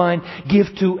follower of mine, give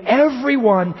to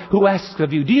everyone who asks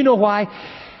of you. Do you know why?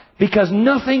 Because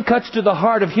nothing cuts to the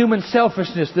heart of human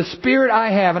selfishness. The spirit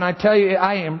I have, and I tell you,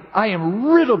 I am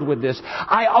riddled with this.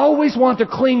 I always want to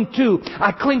cling to.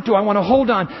 I want to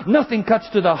hold on. Nothing cuts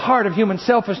to the heart of human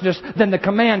selfishness than the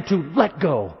command to let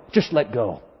go. Just let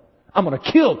go. I'm going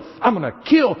to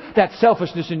kill that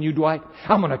selfishness in you, Dwight.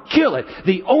 I'm going to kill it.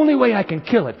 The only way I can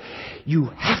kill it, you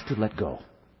have to let go.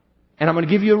 And I'm going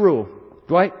to give you a rule,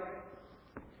 Dwight.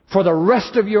 For the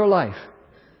rest of your life,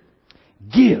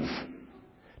 give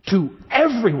to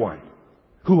everyone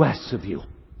who asks of you.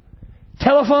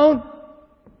 Telephone,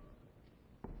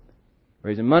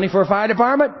 raising money for a fire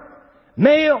department,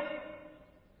 mail,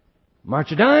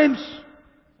 March of Dimes,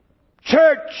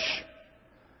 church,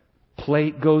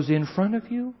 plate goes in front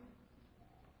of you,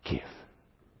 give.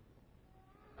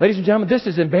 Ladies and gentlemen, this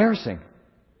is embarrassing.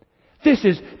 This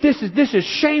is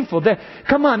shameful.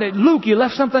 Come on, Luke, you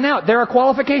left something out. There are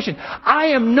qualifications. I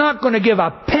am not going to give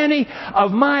a penny of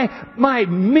my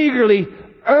meagerly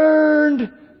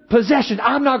earned possession.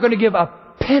 I'm not going to give a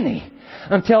penny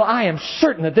until I am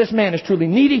certain that this man is truly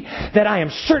needy, that I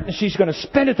am certain she's going to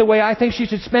spend it the way I think she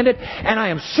should spend it, and I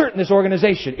am certain this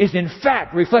organization is in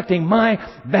fact reflecting my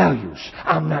values.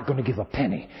 I'm not going to give a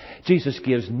penny. Jesus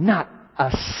gives not a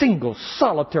single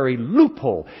solitary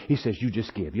loophole. He says, you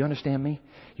just give. You understand me?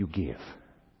 You give.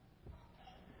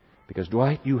 Because,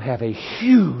 Dwight, you have a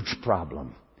huge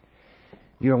problem.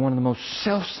 You are one of the most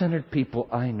self-centered people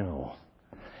I know.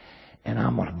 And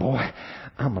I'm going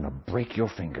to break your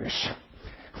fingers.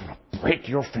 I'm going to break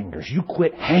your fingers. You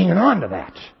quit hanging on to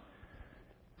that.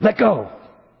 Let go.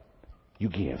 You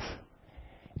give.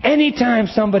 Anytime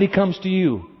somebody comes to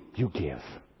you, you give.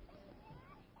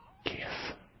 Give.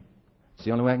 It's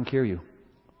the only way I can cure you.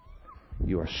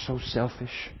 You are so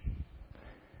selfish.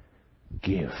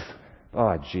 Give.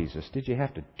 Oh, Jesus, did you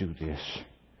have to do this?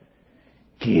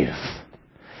 Give.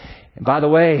 And by the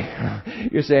way,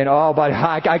 you're saying, oh, but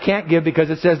I can't give because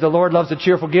it says the Lord loves a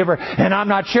cheerful giver, and I'm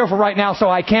not cheerful right now, so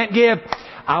I can't give.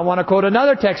 I want to quote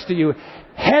another text to you.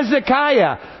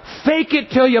 Hezekiah, fake it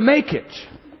till you make it.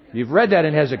 You've read that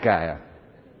in Hezekiah.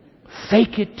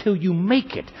 Fake it till you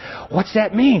make it. What's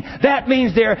that mean? That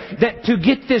means that to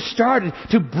get this started,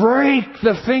 to break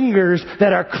the fingers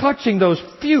that are clutching those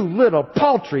few little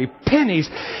paltry pennies,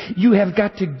 you have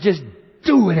got to just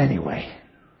do it anyway.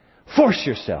 Force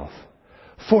yourself.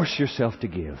 Force yourself to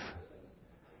give.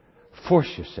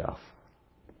 Force yourself.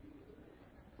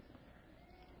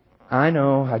 I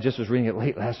know, I just was reading it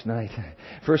late last night.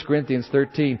 1 Corinthians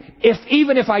 13.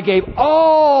 Even if I gave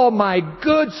all my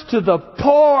goods to the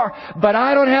poor, but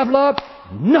I don't have love,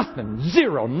 nothing,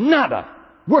 zero, nada,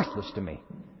 worthless to me.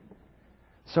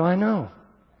 So I know.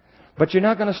 But you're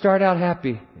not going to start out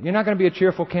happy. You're not going to be a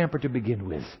cheerful camper to begin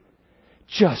with.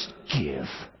 Just give.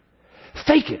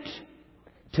 Fake it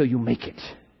till you make it.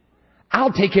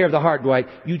 I'll take care of the heart, Dwight.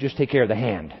 You just take care of the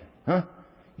hand. Huh?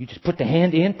 You just put the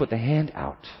hand in, put the hand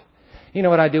out. You know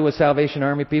what I do with Salvation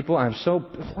Army people?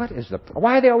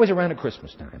 Why are they always around at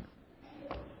Christmas time?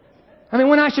 I mean,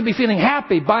 when I should be feeling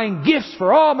happy, buying gifts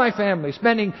for all my family,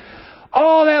 spending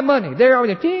all that money. They're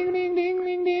always ding, ding, ding,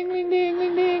 ding, ding, ding, ding,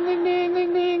 ding, ding, ding, ding,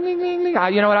 ding, ding, ding,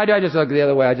 ding. You know what I do? I just look the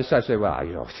other way. I say, well,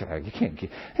 you can't give.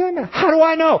 How do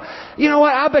I know? You know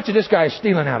what? I'll bet you this guy is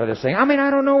stealing out of this thing. I mean,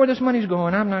 I don't know where this money's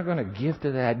going. I'm not going to give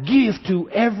to that. Give to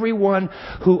everyone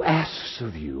who asks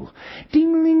of you.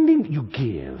 Ding, ding, ding. You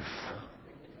give.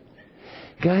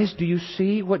 Guys, do you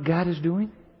see what God is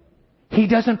doing? He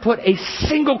doesn't put a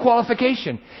single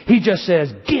qualification. He just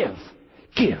says, give,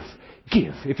 give,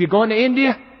 give. If you're going to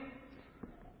India,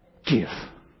 give.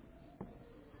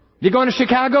 You're going to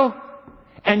Chicago,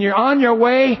 and you're on your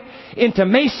way into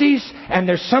Macy's, and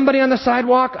there's somebody on the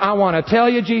sidewalk, I want to tell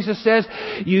you, Jesus says,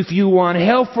 if you want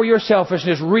help for your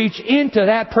selfishness, reach into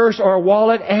that purse or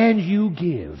wallet and you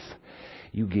give.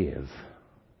 You give.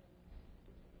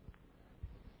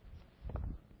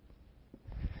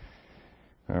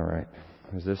 All right.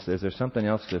 Is there something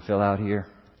else to fill out here?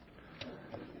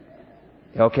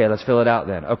 Okay, let's fill it out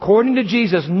then. According to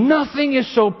Jesus, nothing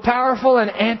is so powerful an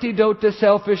antidote to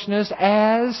selfishness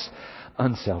as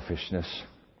unselfishness.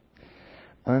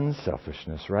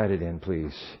 Unselfishness. Write it in,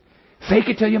 please. Fake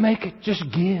it till you make it. Just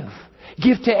give.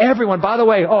 Give to everyone. By the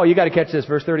way, you got to catch this,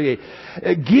 verse 38.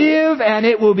 Give and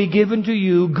it will be given to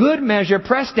you. Good measure,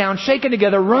 pressed down, shaken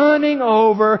together, running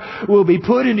over, will be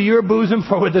put into your bosom.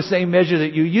 For with the same measure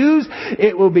that you use,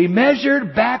 it will be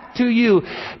measured back to you.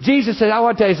 Jesus said, I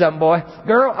want to tell you something, boy.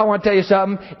 Girl, I want to tell you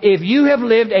something. If you have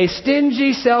lived a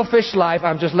stingy, selfish life,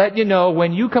 I'm just letting you know,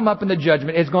 when you come up in the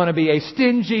judgment, it's going to be a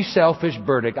stingy, selfish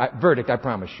verdict, I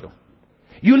promise you.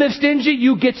 You live stingy,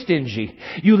 you get stingy.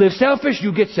 You live selfish,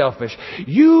 you get selfish.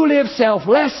 You live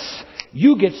selfless,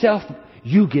 you get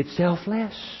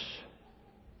selfless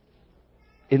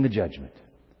in the judgment.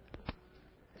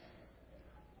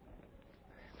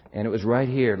 And it was right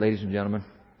here, ladies and gentlemen,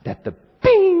 that the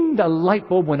bing ding, the light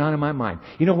bulb went on in my mind.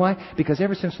 You know why? Because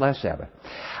ever since last Sabbath,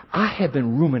 I have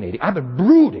been ruminating. I've been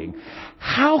brooding.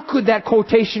 How could that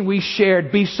quotation we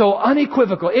shared be so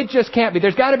unequivocal? It just can't be.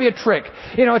 There's got to be a trick.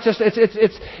 You know,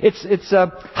 it's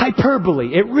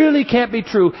hyperbole. It really can't be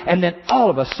true. And then all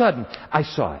of a sudden, I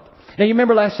saw it. Now, you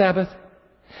remember last Sabbath?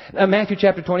 Matthew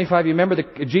chapter 25, you remember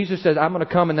that Jesus says, I'm going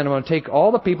to come and then I'm going to take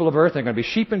all the people of earth and they're going to be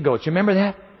sheep and goats. You remember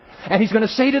that? And He's going to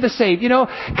say to the saved,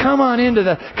 come on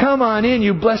in,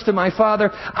 you blessed of my Father.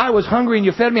 I was hungry and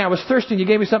you fed me. I was thirsty and you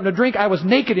gave me something to drink. I was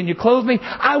naked and you clothed me.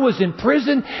 I was in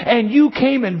prison and you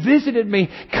came and visited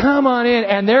me. Come on in.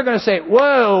 And they're going to say,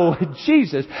 whoa,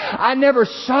 Jesus, I never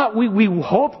saw, we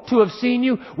hoped to have seen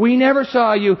you. We never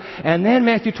saw you. And then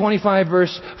Matthew 25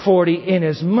 verse 40,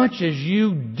 inasmuch as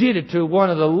you did it to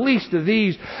one of the least of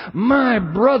these, my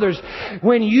brothers,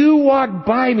 when you walked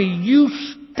by me, you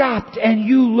stopped and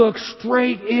you looked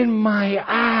straight in my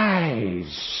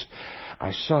eyes.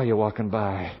 I saw you walking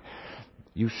by.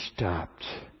 You stopped.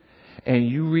 And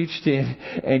you reached in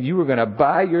and you were going to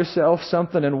buy yourself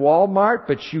something in Walmart,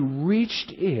 but you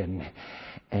reached in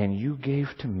and you gave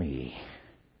to me.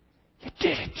 You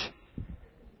did it.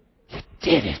 You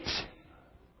did it.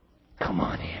 Come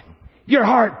on in. Your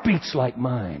heart beats like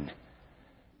mine.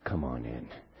 Come on in.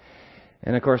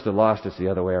 And of course the lost is the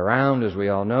other way around, as we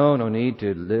all know. No need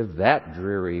to live that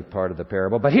dreary part of the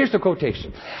parable. But here's the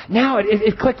quotation. Now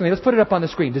it clicked me. Let's put it up on the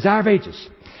screen. Desire of Ages.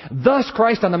 Thus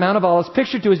Christ on the Mount of Olives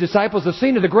pictured to His disciples the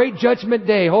scene of the great judgment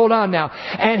day. Hold on now.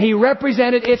 And He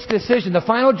represented its decision, the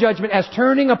final judgment, as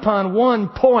turning upon one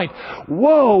point.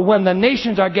 Woe, when the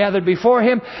nations are gathered before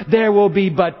Him, there will be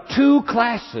but two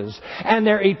classes, and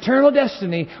their eternal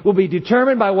destiny will be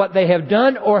determined by what they have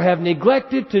done or have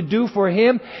neglected to do for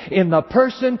Him in the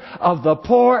person of the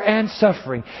poor and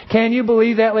suffering. Can you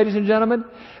believe that, ladies and gentlemen?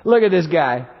 Look at this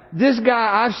guy. This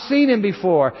guy, I've seen him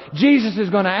before. Jesus is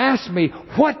going to ask me,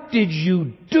 what did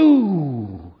you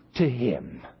do to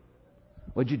him?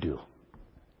 What'd you do?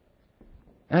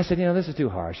 And I said, this is too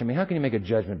harsh. I mean, how can you make a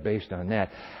judgment based on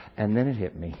that? And then it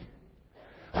hit me.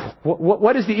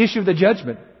 What is the issue of the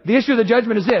judgment? The issue of the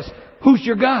judgment is this. Who's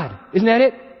your God? Isn't that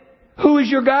it? Who is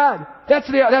your God?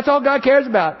 That's all God cares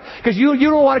about. Because you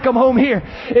don't want to come home here.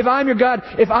 If I'm your God,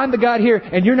 if I'm the God here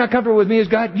and you're not comfortable with me as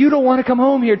God, you don't want to come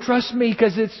home here. Trust me,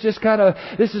 because it's just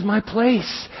this is my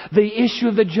place. The issue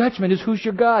of the judgment is who's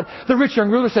your God. The rich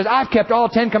young ruler says, I've kept all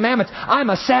 10 commandments. I'm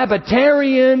a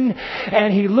Sabbatarian.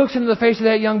 And he looks into the face of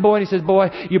that young boy and he says, boy,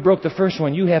 you broke the first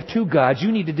one. You have two gods.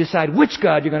 You need to decide which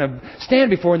God you're going to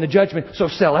stand before in the judgment. So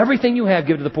sell everything you have,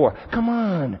 give to the poor. Come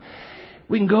on.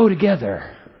 We can go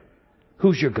together.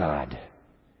 Who's your God?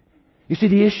 You see,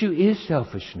 the issue is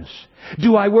selfishness.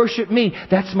 Do I worship me?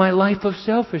 That's my life of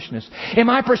selfishness. Am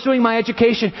I pursuing my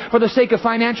education for the sake of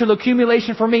financial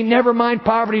accumulation for me? Never mind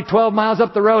poverty 12 miles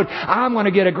up the road. I'm going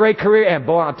to get a great career. And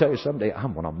boy, I'll tell you, someday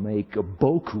I'm going to make a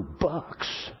boku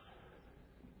bucks.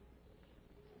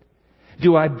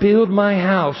 Do I build my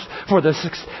house for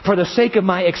the sake of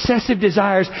my excessive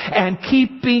desires and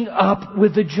keeping up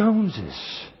with the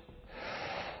Joneses?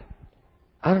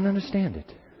 I don't understand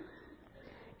it.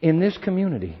 In this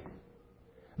community,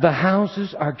 the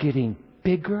houses are getting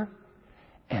bigger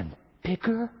and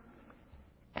bigger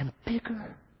and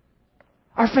bigger.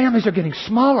 Our families are getting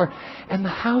smaller and the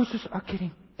houses are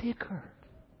getting bigger.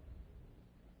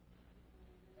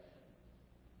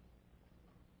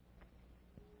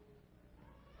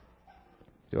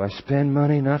 Do I spend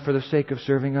money not for the sake of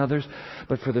serving others,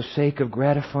 but for the sake of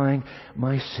gratifying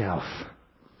myself?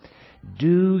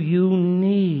 Do you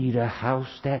need a house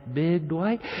that big,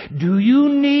 Dwight? Do you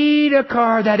need a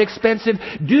car that expensive?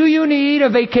 Do you need a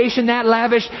vacation that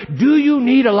lavish? Do you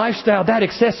need a lifestyle that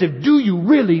excessive? Do you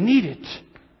really need it?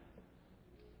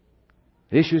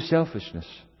 The issue is selfishness.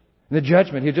 In the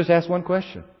judgment, He'll just ask one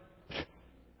question.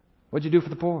 What'd you do for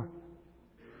the poor?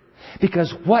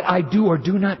 Because what I do or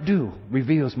do not do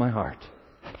reveals my heart.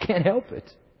 I can't help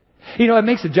it. It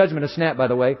makes the judgment a snap, by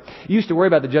the way. You used to worry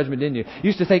about the judgment, didn't you? You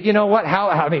used to think, what? How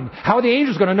are the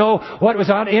angels going to know what was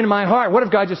in my heart? What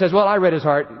if God just says, well, I read his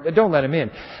heart. Don't let him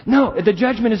in. No, the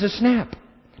judgment is a snap.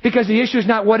 Because the issue is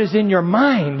not what is in your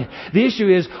mind. The issue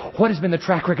is what has been the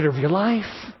track record of your life.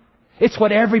 It's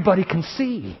what everybody can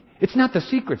see. It's not the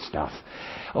secret stuff.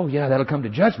 Oh yeah, that'll come to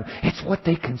judgment. It's what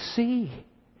they can see.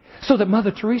 So that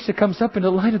Mother Teresa comes up in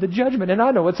the line of the judgment. And I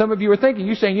know what some of you are thinking.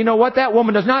 You're saying, you know what? That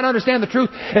woman does not understand the truth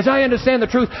as I understand the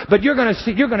truth. But you're going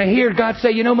to hear God say,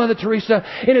 you know, Mother Teresa,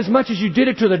 inasmuch as you did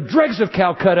it to the dregs of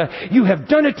Calcutta, you have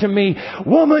done it to me.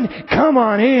 Woman, come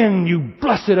on in, you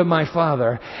blessed of my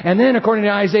Father. And then, according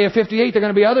to Isaiah 58, there are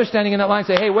going to be others standing in that line and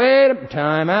say, hey, wait,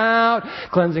 time out,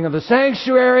 cleansing of the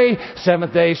sanctuary,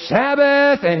 seventh day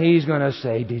Sabbath. And He's going to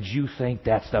say, did you think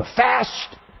that's the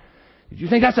fast? Did you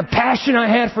think that's a passion I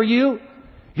had for you?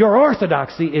 Your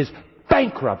orthodoxy is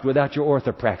bankrupt without your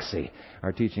orthopraxy.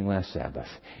 Our teaching last Sabbath.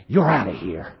 You're out of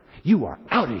here. You are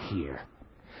out of here.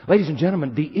 Ladies and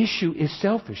gentlemen, the issue is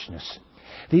selfishness.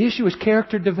 The issue is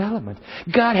character development.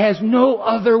 God has no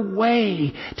other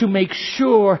way to make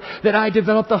sure that I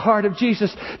develop the heart of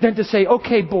Jesus than to say,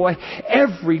 okay, boy,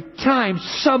 every time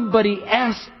somebody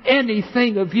asks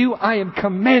anything of you, I am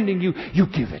commanding you, you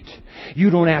give it. You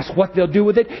don't ask what they'll do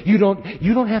with it. You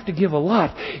don't have to give a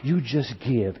lot. You just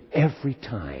give every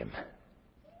time.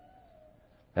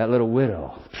 That little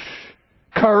widow,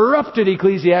 corrupted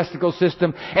ecclesiastical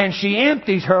system, and she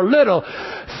empties her little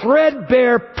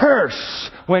threadbare purse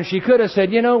when she could have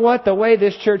said, you know what, the way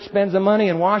this church spends the money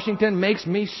in Washington makes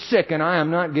me sick and I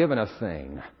am not giving a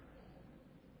thing.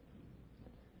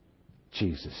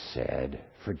 Jesus said,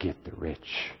 forget the rich.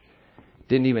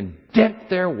 Didn't even dent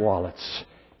their wallets.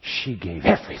 She gave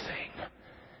everything.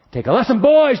 Take a lesson,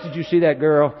 boys. Did you see that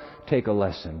girl? Take a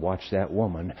lesson. Watch that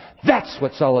woman. That's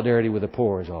what solidarity with the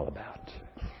poor is all about.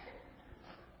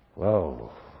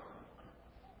 Whoa.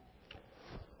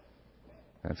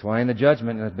 That's why in the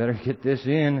judgment, I better get this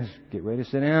in. Get ready to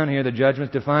sit down here. The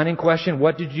judgment's defining question.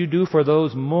 What did you do for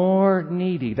those more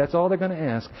needy? That's all they're going to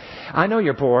ask. I know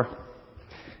you're poor.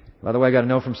 By the way, I got to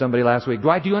know from somebody last week.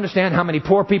 Dwight, do you understand how many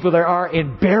poor people there are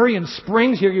in Berrien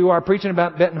Springs? Here you are preaching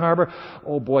about Benton Harbor.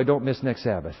 Oh boy, don't miss next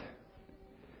Sabbath.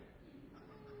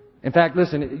 In fact,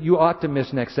 listen, you ought to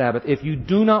miss next Sabbath. If you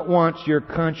do not want your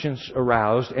conscience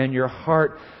aroused and your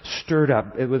heart stirred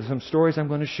up with some stories I'm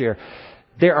going to share,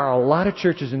 there are a lot of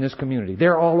churches in this community.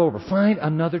 They're all over. Find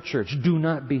another church. Do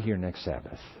not be here next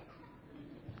Sabbath.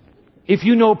 If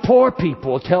you know poor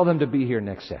people, tell them to be here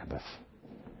next Sabbath.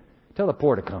 Tell the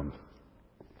poor to come.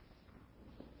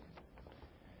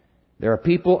 There are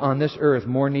people on this earth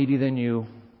more needy than you,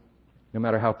 no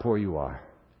matter how poor you are.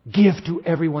 Give to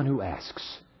everyone who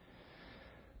asks.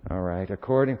 All right,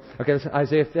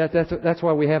 Isaiah. That's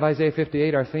why we have Isaiah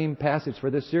 58, our theme passage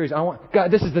for this series. God,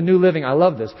 this is the New Living. I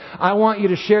love this. I want you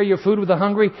to share your food with the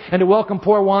hungry and to welcome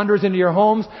poor wanderers into your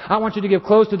homes. I want you to give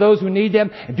clothes to those who need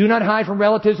them and do not hide from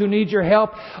relatives who need your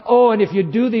help. Oh, and if you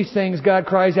do these things, God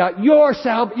cries out, you're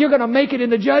going to make it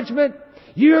in the judgment.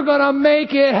 You're going to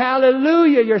make it.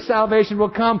 Hallelujah. Your salvation will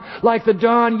come like the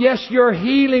dawn. Yes, your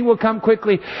healing will come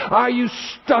quickly. Are you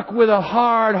stuck with a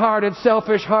hard-hearted,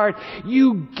 selfish heart?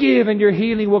 You give and your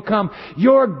healing will come.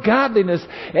 Your godliness.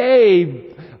 Hey,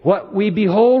 what we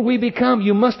behold, we become.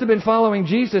 You must have been following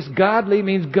Jesus. Godly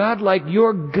means godlike.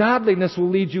 Your godliness will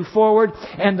lead you forward,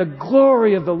 and the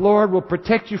glory of the Lord will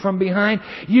protect you from behind.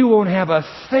 You won't have a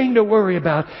thing to worry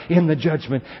about in the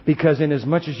judgment, because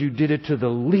inasmuch as you did it to the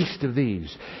least of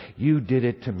these, you did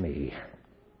it to me.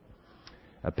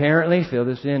 Apparently, fill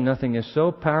this in, nothing is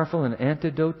so powerful an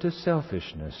antidote to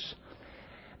selfishness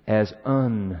as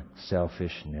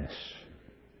unselfishness.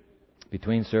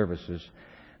 Between services,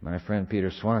 my friend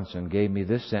Peter Swanson gave me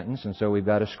this sentence, and so we've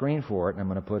got a screen for it, and I'm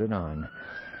going to put it on.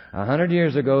 100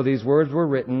 years ago, these words were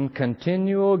written,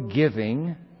 continual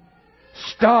giving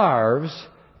starves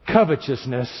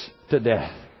covetousness to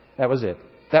death. That was it.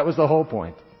 That was the whole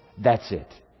point. That's it.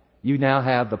 You now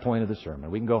have the point of the sermon.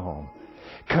 We can go home.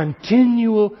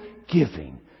 Continual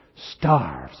giving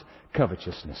starves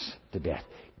covetousness to death.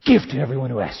 Give to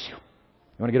everyone who asks you.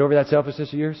 You want to get over that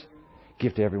selfishness of yours?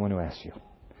 Give to everyone who asks you.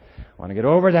 Want to get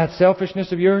over that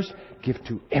selfishness of yours? Give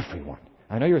to everyone.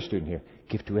 I know you're a student here.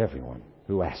 Give to everyone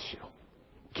who asks you.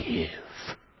 Give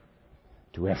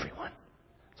to everyone.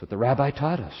 That's what the rabbi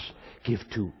taught us. Give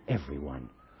to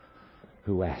everyone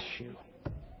who asks you.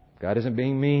 God isn't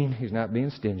being mean. He's not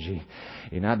being stingy.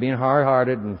 He's not being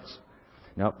hard-hearted.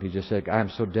 Nope, He just said,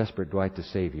 I'm so desperate, Dwight, to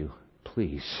save you.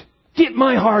 Please, get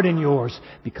my heart in yours.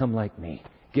 Become like me.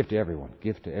 Give to everyone.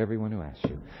 Give to everyone who asks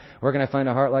you. Where can I find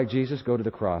a heart like Jesus? Go to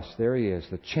the cross. There He is,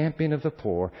 the champion of the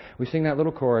poor. We sing that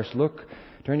little chorus. Look,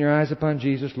 turn your eyes upon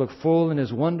Jesus. Look full in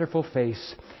His wonderful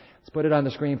face. Let's put it on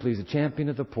the screen, please. The champion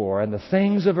of the poor. And the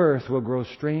things of earth will grow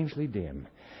strangely dim.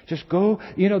 Just go.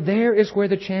 There is where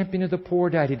the champion of the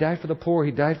poor died. He died for the poor.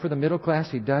 He died for the middle class.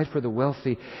 He died for the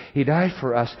wealthy. He died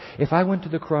for us. If I went to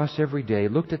the cross every day,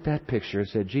 looked at that picture and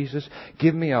said, Jesus,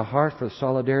 give me a heart for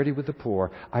solidarity with the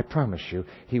poor, I promise you,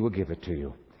 He will give it to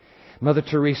you. Mother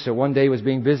Teresa one day was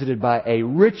being visited by a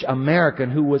rich American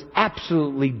who was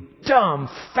absolutely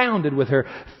dumbfounded with her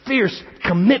fierce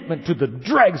commitment to the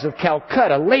dregs of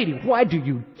Calcutta. Lady, why do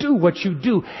you do what you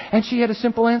do? And she had a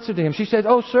simple answer to him. She said,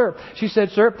 "Oh, sir," she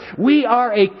said, "sir, we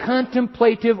are a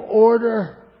contemplative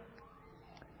order.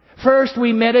 First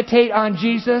we meditate on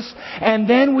Jesus, and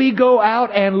then we go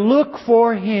out and look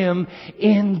for Him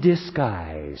in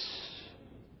disguise."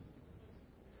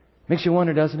 Makes you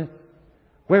wonder, doesn't it?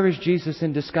 Where is Jesus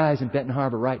in disguise in Benton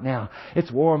Harbor right now?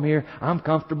 It's warm here. I'm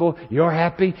comfortable. You're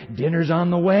happy. Dinner's on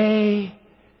the way.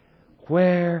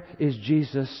 Where is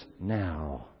Jesus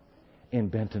now in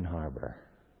Benton Harbor?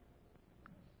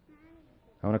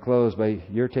 I want to close by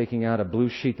your taking out a blue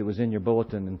sheet that was in your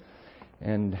bulletin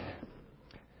and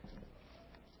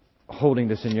holding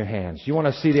this in your hands. You want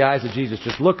to see the eyes of Jesus?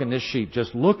 Just look in this sheet.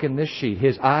 Just look in this sheet.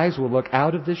 His eyes will look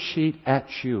out of this sheet at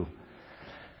you.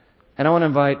 And I want to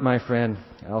invite my friend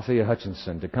Althea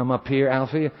Hutchinson to come up here.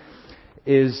 Althea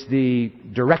is the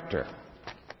director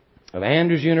of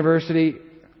Andrews University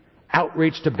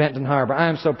Outreach to Benton Harbor. I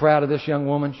am so proud of this young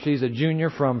woman. She's a junior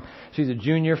from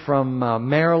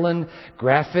Maryland,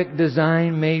 graphic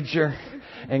design major,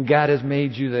 and God has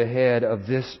made you the head of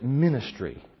this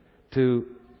ministry to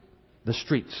the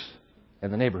streets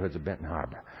and the neighborhoods of Benton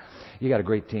Harbor. You got a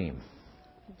great team.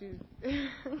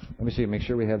 Let me see. Make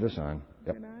sure we have this on.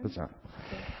 Yep, it's on.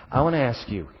 I want to ask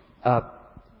you,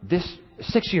 this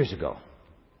 6 years ago,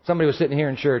 somebody was sitting here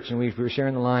in church and we were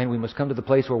sharing the line, we must come to the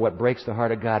place where what breaks the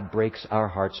heart of God breaks our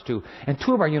hearts too. And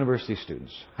two of our university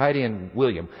students, Heidi and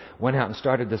William, went out and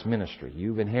started this ministry.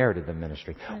 You've inherited the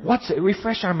ministry.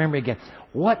 Refresh our memory again.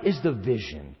 What is the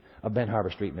vision of Benton Harbor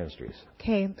Street Ministries?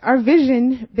 Okay, our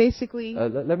vision basically...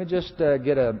 let me just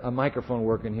get a microphone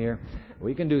working here.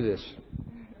 We can do this.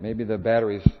 Maybe the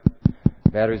battery's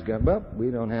gone. Well,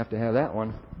 we don't have to have that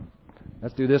one.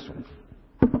 Let's do this one.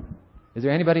 Is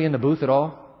there anybody in the booth at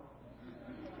all?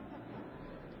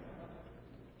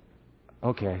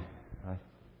 Okay.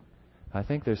 I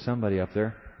think there's somebody up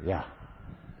there. Yeah.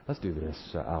 Let's do this,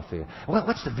 Althea. Well,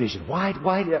 what's the vision? Why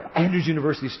Andrews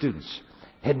University students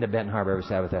heading to Benton Harbor every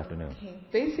Sabbath afternoon? Okay.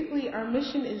 Basically, our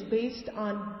mission is based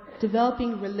on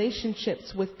developing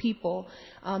relationships with people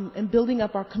and building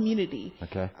up our community.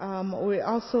 Okay. We're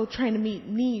also trying to meet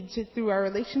needs through our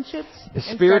relationships.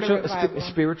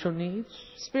 Spiritual needs?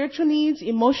 Spiritual needs,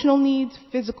 emotional needs,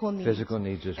 physical needs. Physical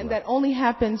needs as well. And that only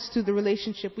happens through the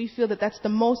relationship. We feel that that's the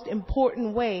most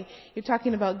important way. You're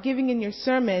talking about giving in your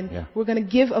sermon. Yeah. We're going to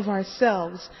give of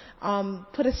ourselves.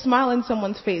 Put a smile on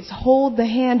someone's face. Hold the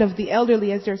hand of the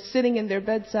elderly as they're sitting in their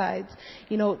bedsides.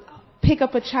 Pick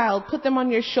up a child. Put them on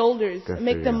your shoulders.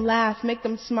 Make them laugh. Make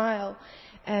them smile.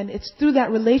 And it's through that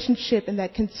relationship and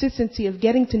that consistency of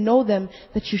getting to know them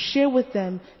that you share with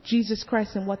them Jesus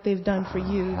Christ and what they've done for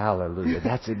you. Hallelujah.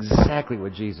 That's exactly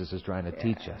what Jesus is trying to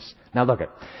teach us. Now look at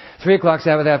 3 o'clock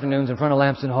Sabbath afternoons in front of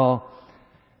Lamson Hall.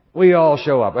 We all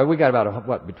show up. We got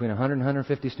about, between 100 and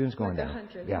 150 students going down?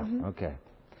 100. Yeah, Mm-hmm. Okay.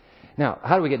 Now,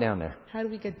 how do we get down there? How do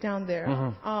we get down there?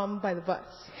 Mm-hmm. By the bus.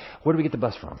 Where do we get the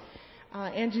bus from?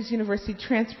 Andrews University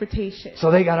Transportation.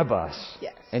 So they got a bus.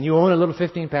 Yes. And you own a little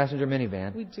 15-passenger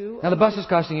minivan. We do. Now the bus is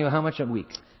costing you how much a week?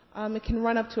 It can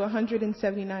run up to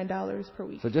 $179 per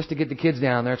week. So just to get the kids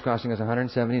down there, it's costing us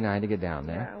 $179 to get down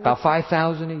there. Yeah, about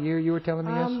 $5,000 a year, you were telling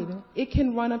me yesterday? It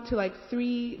can run up to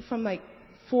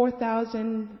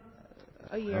 $4,000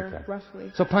 a year,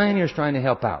 roughly. So Pioneer's trying to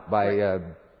help out by...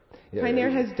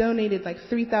 Pioneer has donated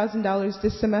 $3,000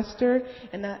 this semester,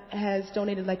 and that has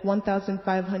donated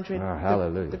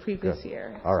 $1,500 the previous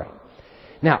year. All right.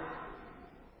 Now,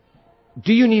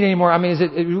 do you need any more? I mean,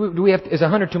 is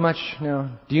 100 too much? No.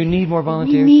 Do you need more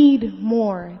volunteers? We need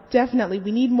more. Definitely.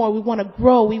 We need more. We want to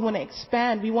grow. We want to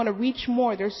expand. We want to reach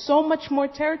more. There's so much more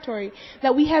territory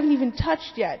that we haven't even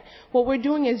touched yet. What we're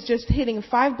doing is just hitting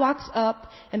 5 blocks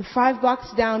up and 5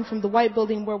 blocks down from the white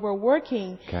building where we're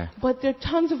working. Okay. But there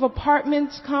are tons of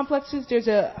apartments, complexes. There's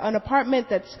an apartment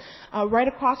that's right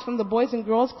across from the Boys and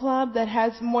Girls Club that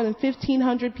has more than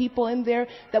 1,500 people in there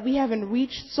that we haven't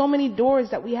reached. So many doors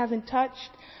that we haven't touched.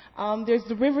 There's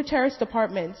the River Terrace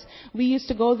apartments. We used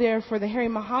to go there for the Harry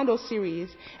Mahando series,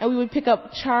 and we would pick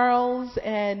up Charles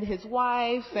and his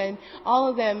wife and all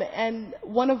of them. And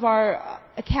one of our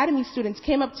academy students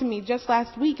came up to me just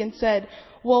last week and said,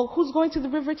 "Well, who's going to the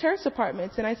River Terrace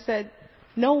apartments?" And I said,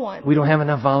 "No one." We don't have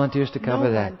enough volunteers to cover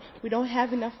that. We don't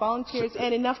have enough volunteers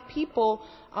and enough people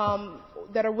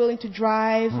that are willing to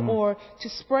drive or to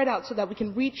spread out so that we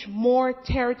can reach more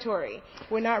territory.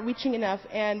 We're not reaching enough.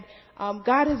 And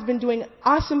God has been doing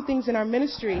awesome things in our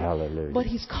ministry. Hallelujah. But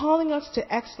He's calling us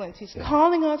to excellence. He's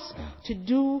calling us to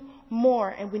do more.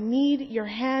 And we need your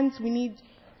hands. We need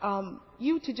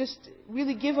you to just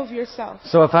really give of yourself.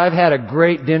 So if I've had a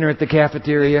great dinner at the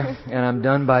cafeteria and I'm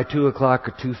done by 2 o'clock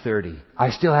or 2:30,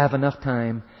 I still have enough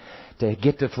time to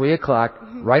get to 3 o'clock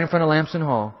right in front of Lamson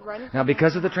Hall. Now,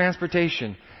 because of the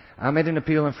transportation, I made an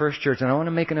appeal in First Church, and I want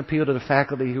to make an appeal to the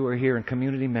faculty who are here and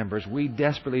community members. We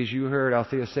desperately, as you heard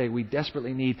Althea say, we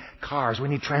desperately need cars. We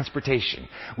need transportation.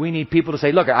 We need people to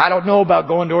say, look, I don't know about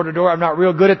going door to door. I'm not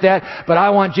real good at that, but I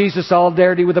want Jesus'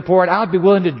 solidarity with the poor, and I'd be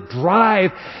willing to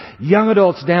drive young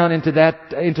adults down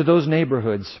into those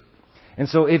neighborhoods. And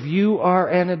so if you are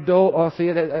an adult,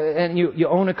 Althea, and you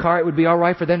own a car, it would be all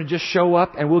right for them to just show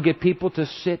up, and we'll get people to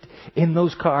sit in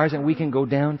those cars, and we can go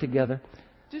down together.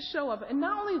 Just show up. And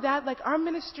not only that, like, our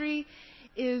ministry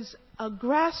is a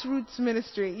grassroots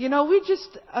ministry. You know, we're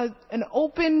just an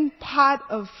open pot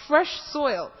of fresh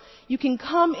soil. You can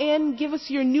come in, give us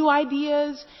your new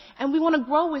ideas, and we want to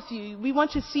grow with you. We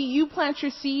want to see you plant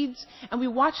your seeds, and we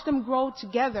watch them grow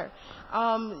together.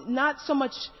 Not so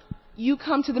much you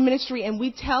come to the ministry and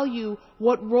we tell you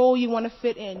what role you want to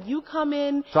fit in. You come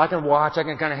in. So I can watch, I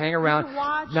can kind of hang around,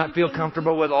 not feel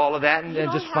comfortable with all of that, and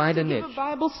just find a niche. You don't have to give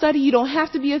a Bible study. You don't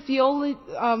have to be a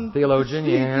theologian.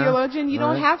 You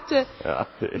don't have to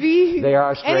be They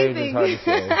are strange, anything. it's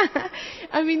hard to say.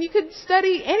 I mean, you could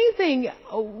study anything.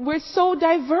 We're so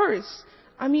diverse.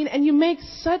 I mean, and you make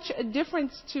such a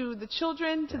difference to the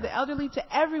children, to the elderly,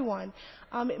 to everyone.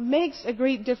 It makes a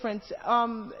great difference.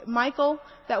 Michael,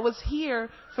 that was here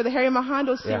for the Harry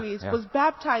Mahando series, was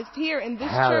baptized here in this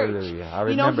Hallelujah. church. I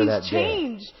remember he's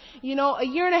changed. Day. A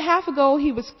year and a half ago,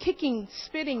 he was kicking,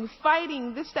 spitting,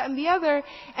 fighting, this, that, and the other.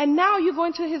 And now you go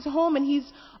into his home and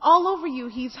he's all over you.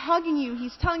 He's hugging you.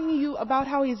 He's telling you about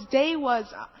how his day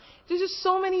was. There's just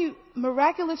so many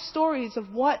miraculous stories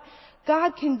of what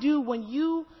God can do when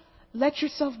you let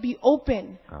yourself be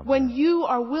open. Amen. When you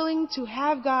are willing to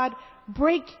have God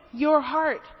break your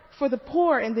heart for the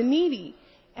poor and the needy.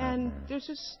 And there's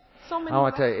just so many. I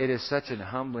want to tell you, it is such a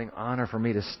humbling honor for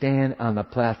me to stand on the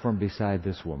platform beside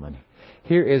this woman.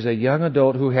 Here is a young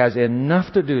adult who has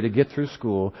enough to do to get through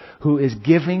school, who is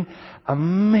giving a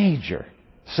major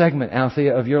segment,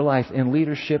 Althea, of your life in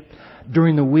leadership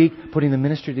during the week, putting the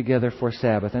ministry together for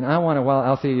Sabbath. And I want to, while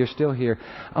Althea, you're still here,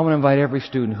 I want to invite every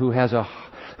student who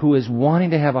is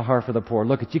wanting to have a heart for the poor.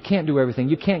 Look, you can't do everything.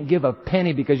 You can't give a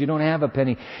penny because you don't have a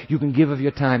penny. You can give of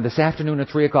your time. This afternoon at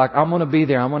 3 o'clock, I'm going to be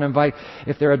there. I'm going to invite,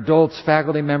 if there are adults,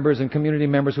 faculty members, and community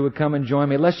members who would come and join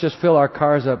me. Let's just fill our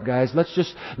cars up, guys. Let's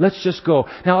just go.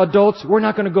 Now, adults, we're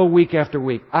not going to go week after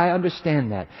week. I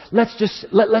understand that.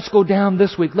 Let's go down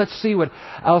this week. Let's see what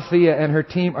Althea and her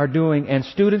team are doing. And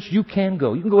students, you can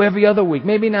go. You can go every other week.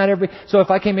 Maybe not every. So if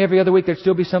I came every other week, there'd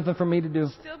still be something for me to do.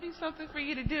 Still be something for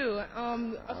you to do.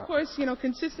 Of course,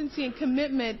 consistency and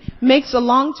commitment makes a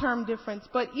long-term difference.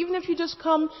 But even if you just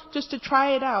come just to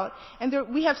try it out, and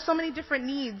we have so many different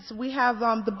needs. We have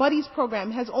the Buddies program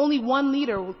has only one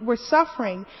leader. We're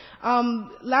suffering.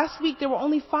 Last week there were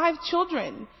only 5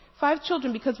 children. 5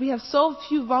 children because we have so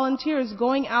few volunteers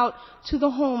going out to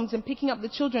the homes and picking up the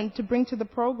children to bring to the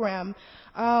program.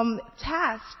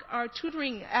 Task, our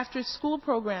tutoring after school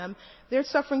program, they're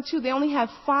suffering too. They only have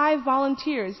 5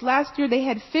 volunteers. Last year they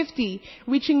had 50,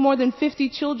 reaching more than 50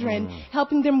 children,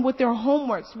 helping them with their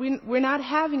homeworks. We're not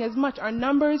having as much. Our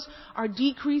numbers are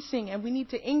decreasing and we need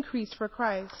to increase for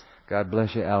Christ. God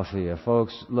bless you, Althea.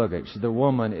 Folks, look, the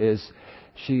woman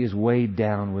she is weighed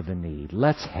down with a need.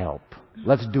 Let's help.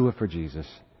 Let's do it for Jesus.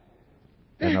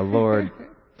 And the Lord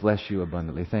bless you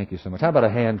abundantly. Thank you so much. How about a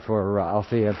hand for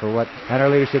Althea and our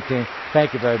leadership team?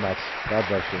 Thank you very much. God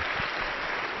bless you.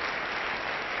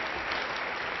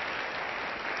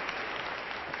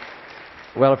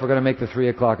 Well, if we're going to make the 3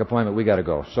 o'clock appointment, we got to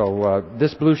go. So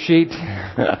this blue sheet,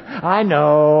 I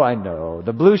know,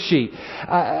 the blue sheet.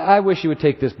 I wish you would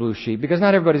take this blue sheet because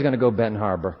not everybody's going to go Benton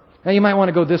Harbor. Now, you might want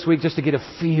to go this week just to get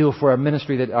a feel for a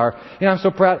ministry that I'm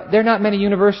so proud. There are not many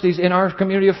universities in our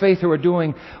community of faith who are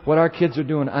doing what our kids are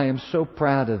doing. I am so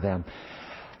proud of them.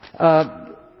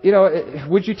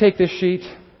 Would you take this sheet?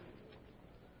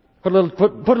 Put a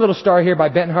little star here by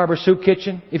Benton Harbor Soup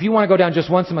Kitchen. If you want to go down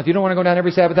just once a month, you don't want to go down every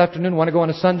Sabbath afternoon, want to go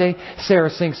on a Sunday, Sarah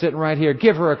Sink sitting right here.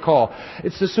 Give her a call.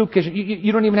 It's the Soup Kitchen.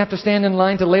 You don't even have to stand in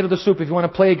line to ladle the soup. If you want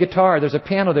to play a guitar, there's a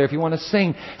piano there. If you want to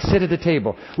sing, sit at the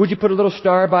table. Would you put a little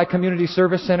star by Community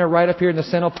Service Center right up here in the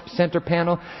center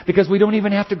panel? Because we don't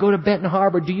even have to go to Benton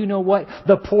Harbor. Do you know what?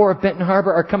 The poor of Benton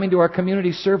Harbor are coming to our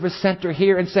Community Service Center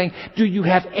here and saying, do you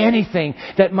have anything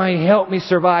that might help me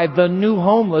survive? The new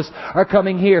homeless are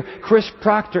coming here. Chris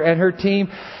Proctor and her team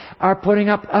are putting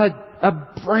up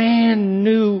a brand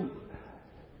new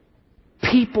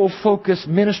people-focused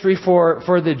ministry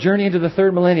for the journey into the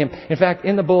third millennium. In fact,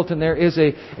 in the bulletin there is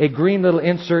a green little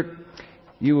insert.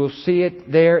 You will see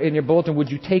it there in your bulletin.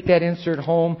 Would you take that insert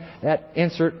home? That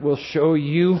insert will show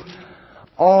you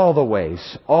all the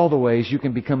ways you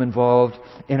can become involved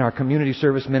in our community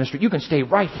service ministry. You can stay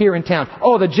right here in town.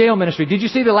 Oh, the jail ministry. Did you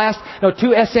see the 2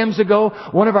 SMs ago?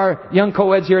 One of our young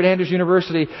co-eds here at Andrews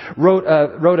University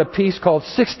wrote a piece called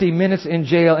 60 Minutes in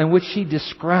Jail, in which she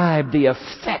described the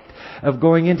effect of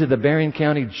going into the Berrien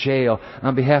County Jail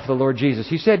on behalf of the Lord Jesus.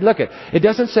 He said, look, it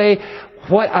doesn't say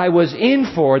what I was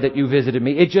in for that you visited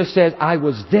me. It just says I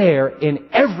was there in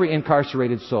every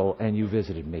incarcerated soul, and you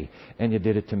visited me, and you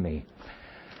did it to me.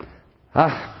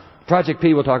 Project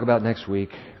P we'll talk about next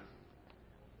week.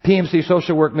 PMC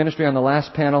Social Work Ministry on the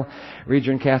last panel.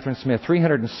 Regent Catherine Smith.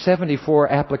 374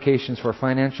 applications for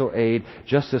financial aid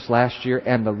just this last year,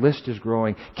 and the list is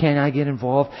growing. Can I get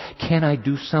involved? Can I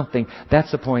do something?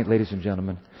 That's the point, ladies and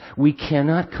gentlemen. We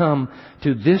cannot come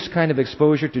to this kind of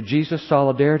exposure to Jesus'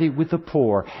 solidarity with the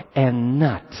poor and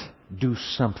not do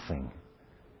something.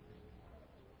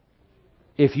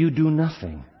 If you do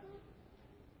nothing,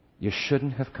 you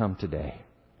shouldn't have come today.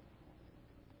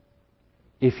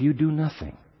 If you do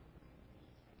nothing,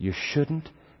 you shouldn't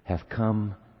have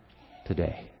come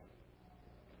today.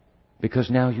 Because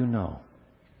now you know.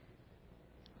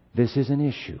 This is an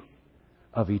issue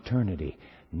of eternity.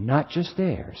 Not just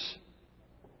theirs,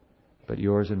 but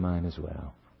yours and mine as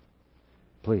well.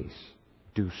 Please,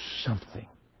 do something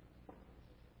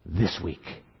this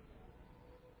week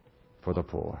for the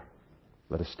poor.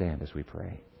 Let us stand as we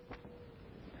pray.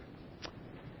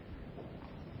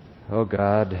 Oh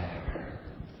God,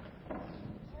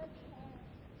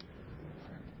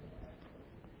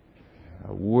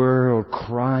 a world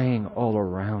crying all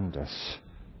around us.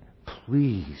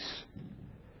 Please,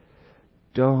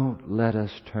 don't let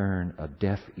us turn a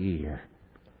deaf ear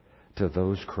to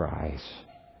those cries.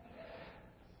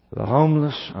 The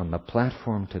homeless on the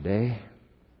platform today,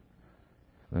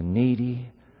 the needy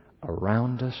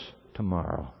around us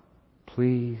tomorrow.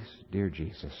 Please, dear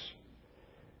Jesus,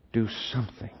 do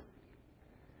something,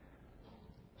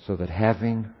 so that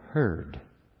having heard,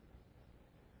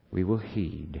 we will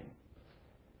heed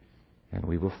and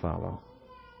we will follow.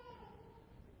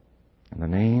 In the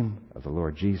name of the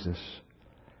Lord Jesus,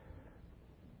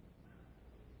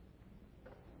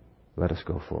 let us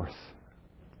go forth.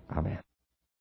 Amen.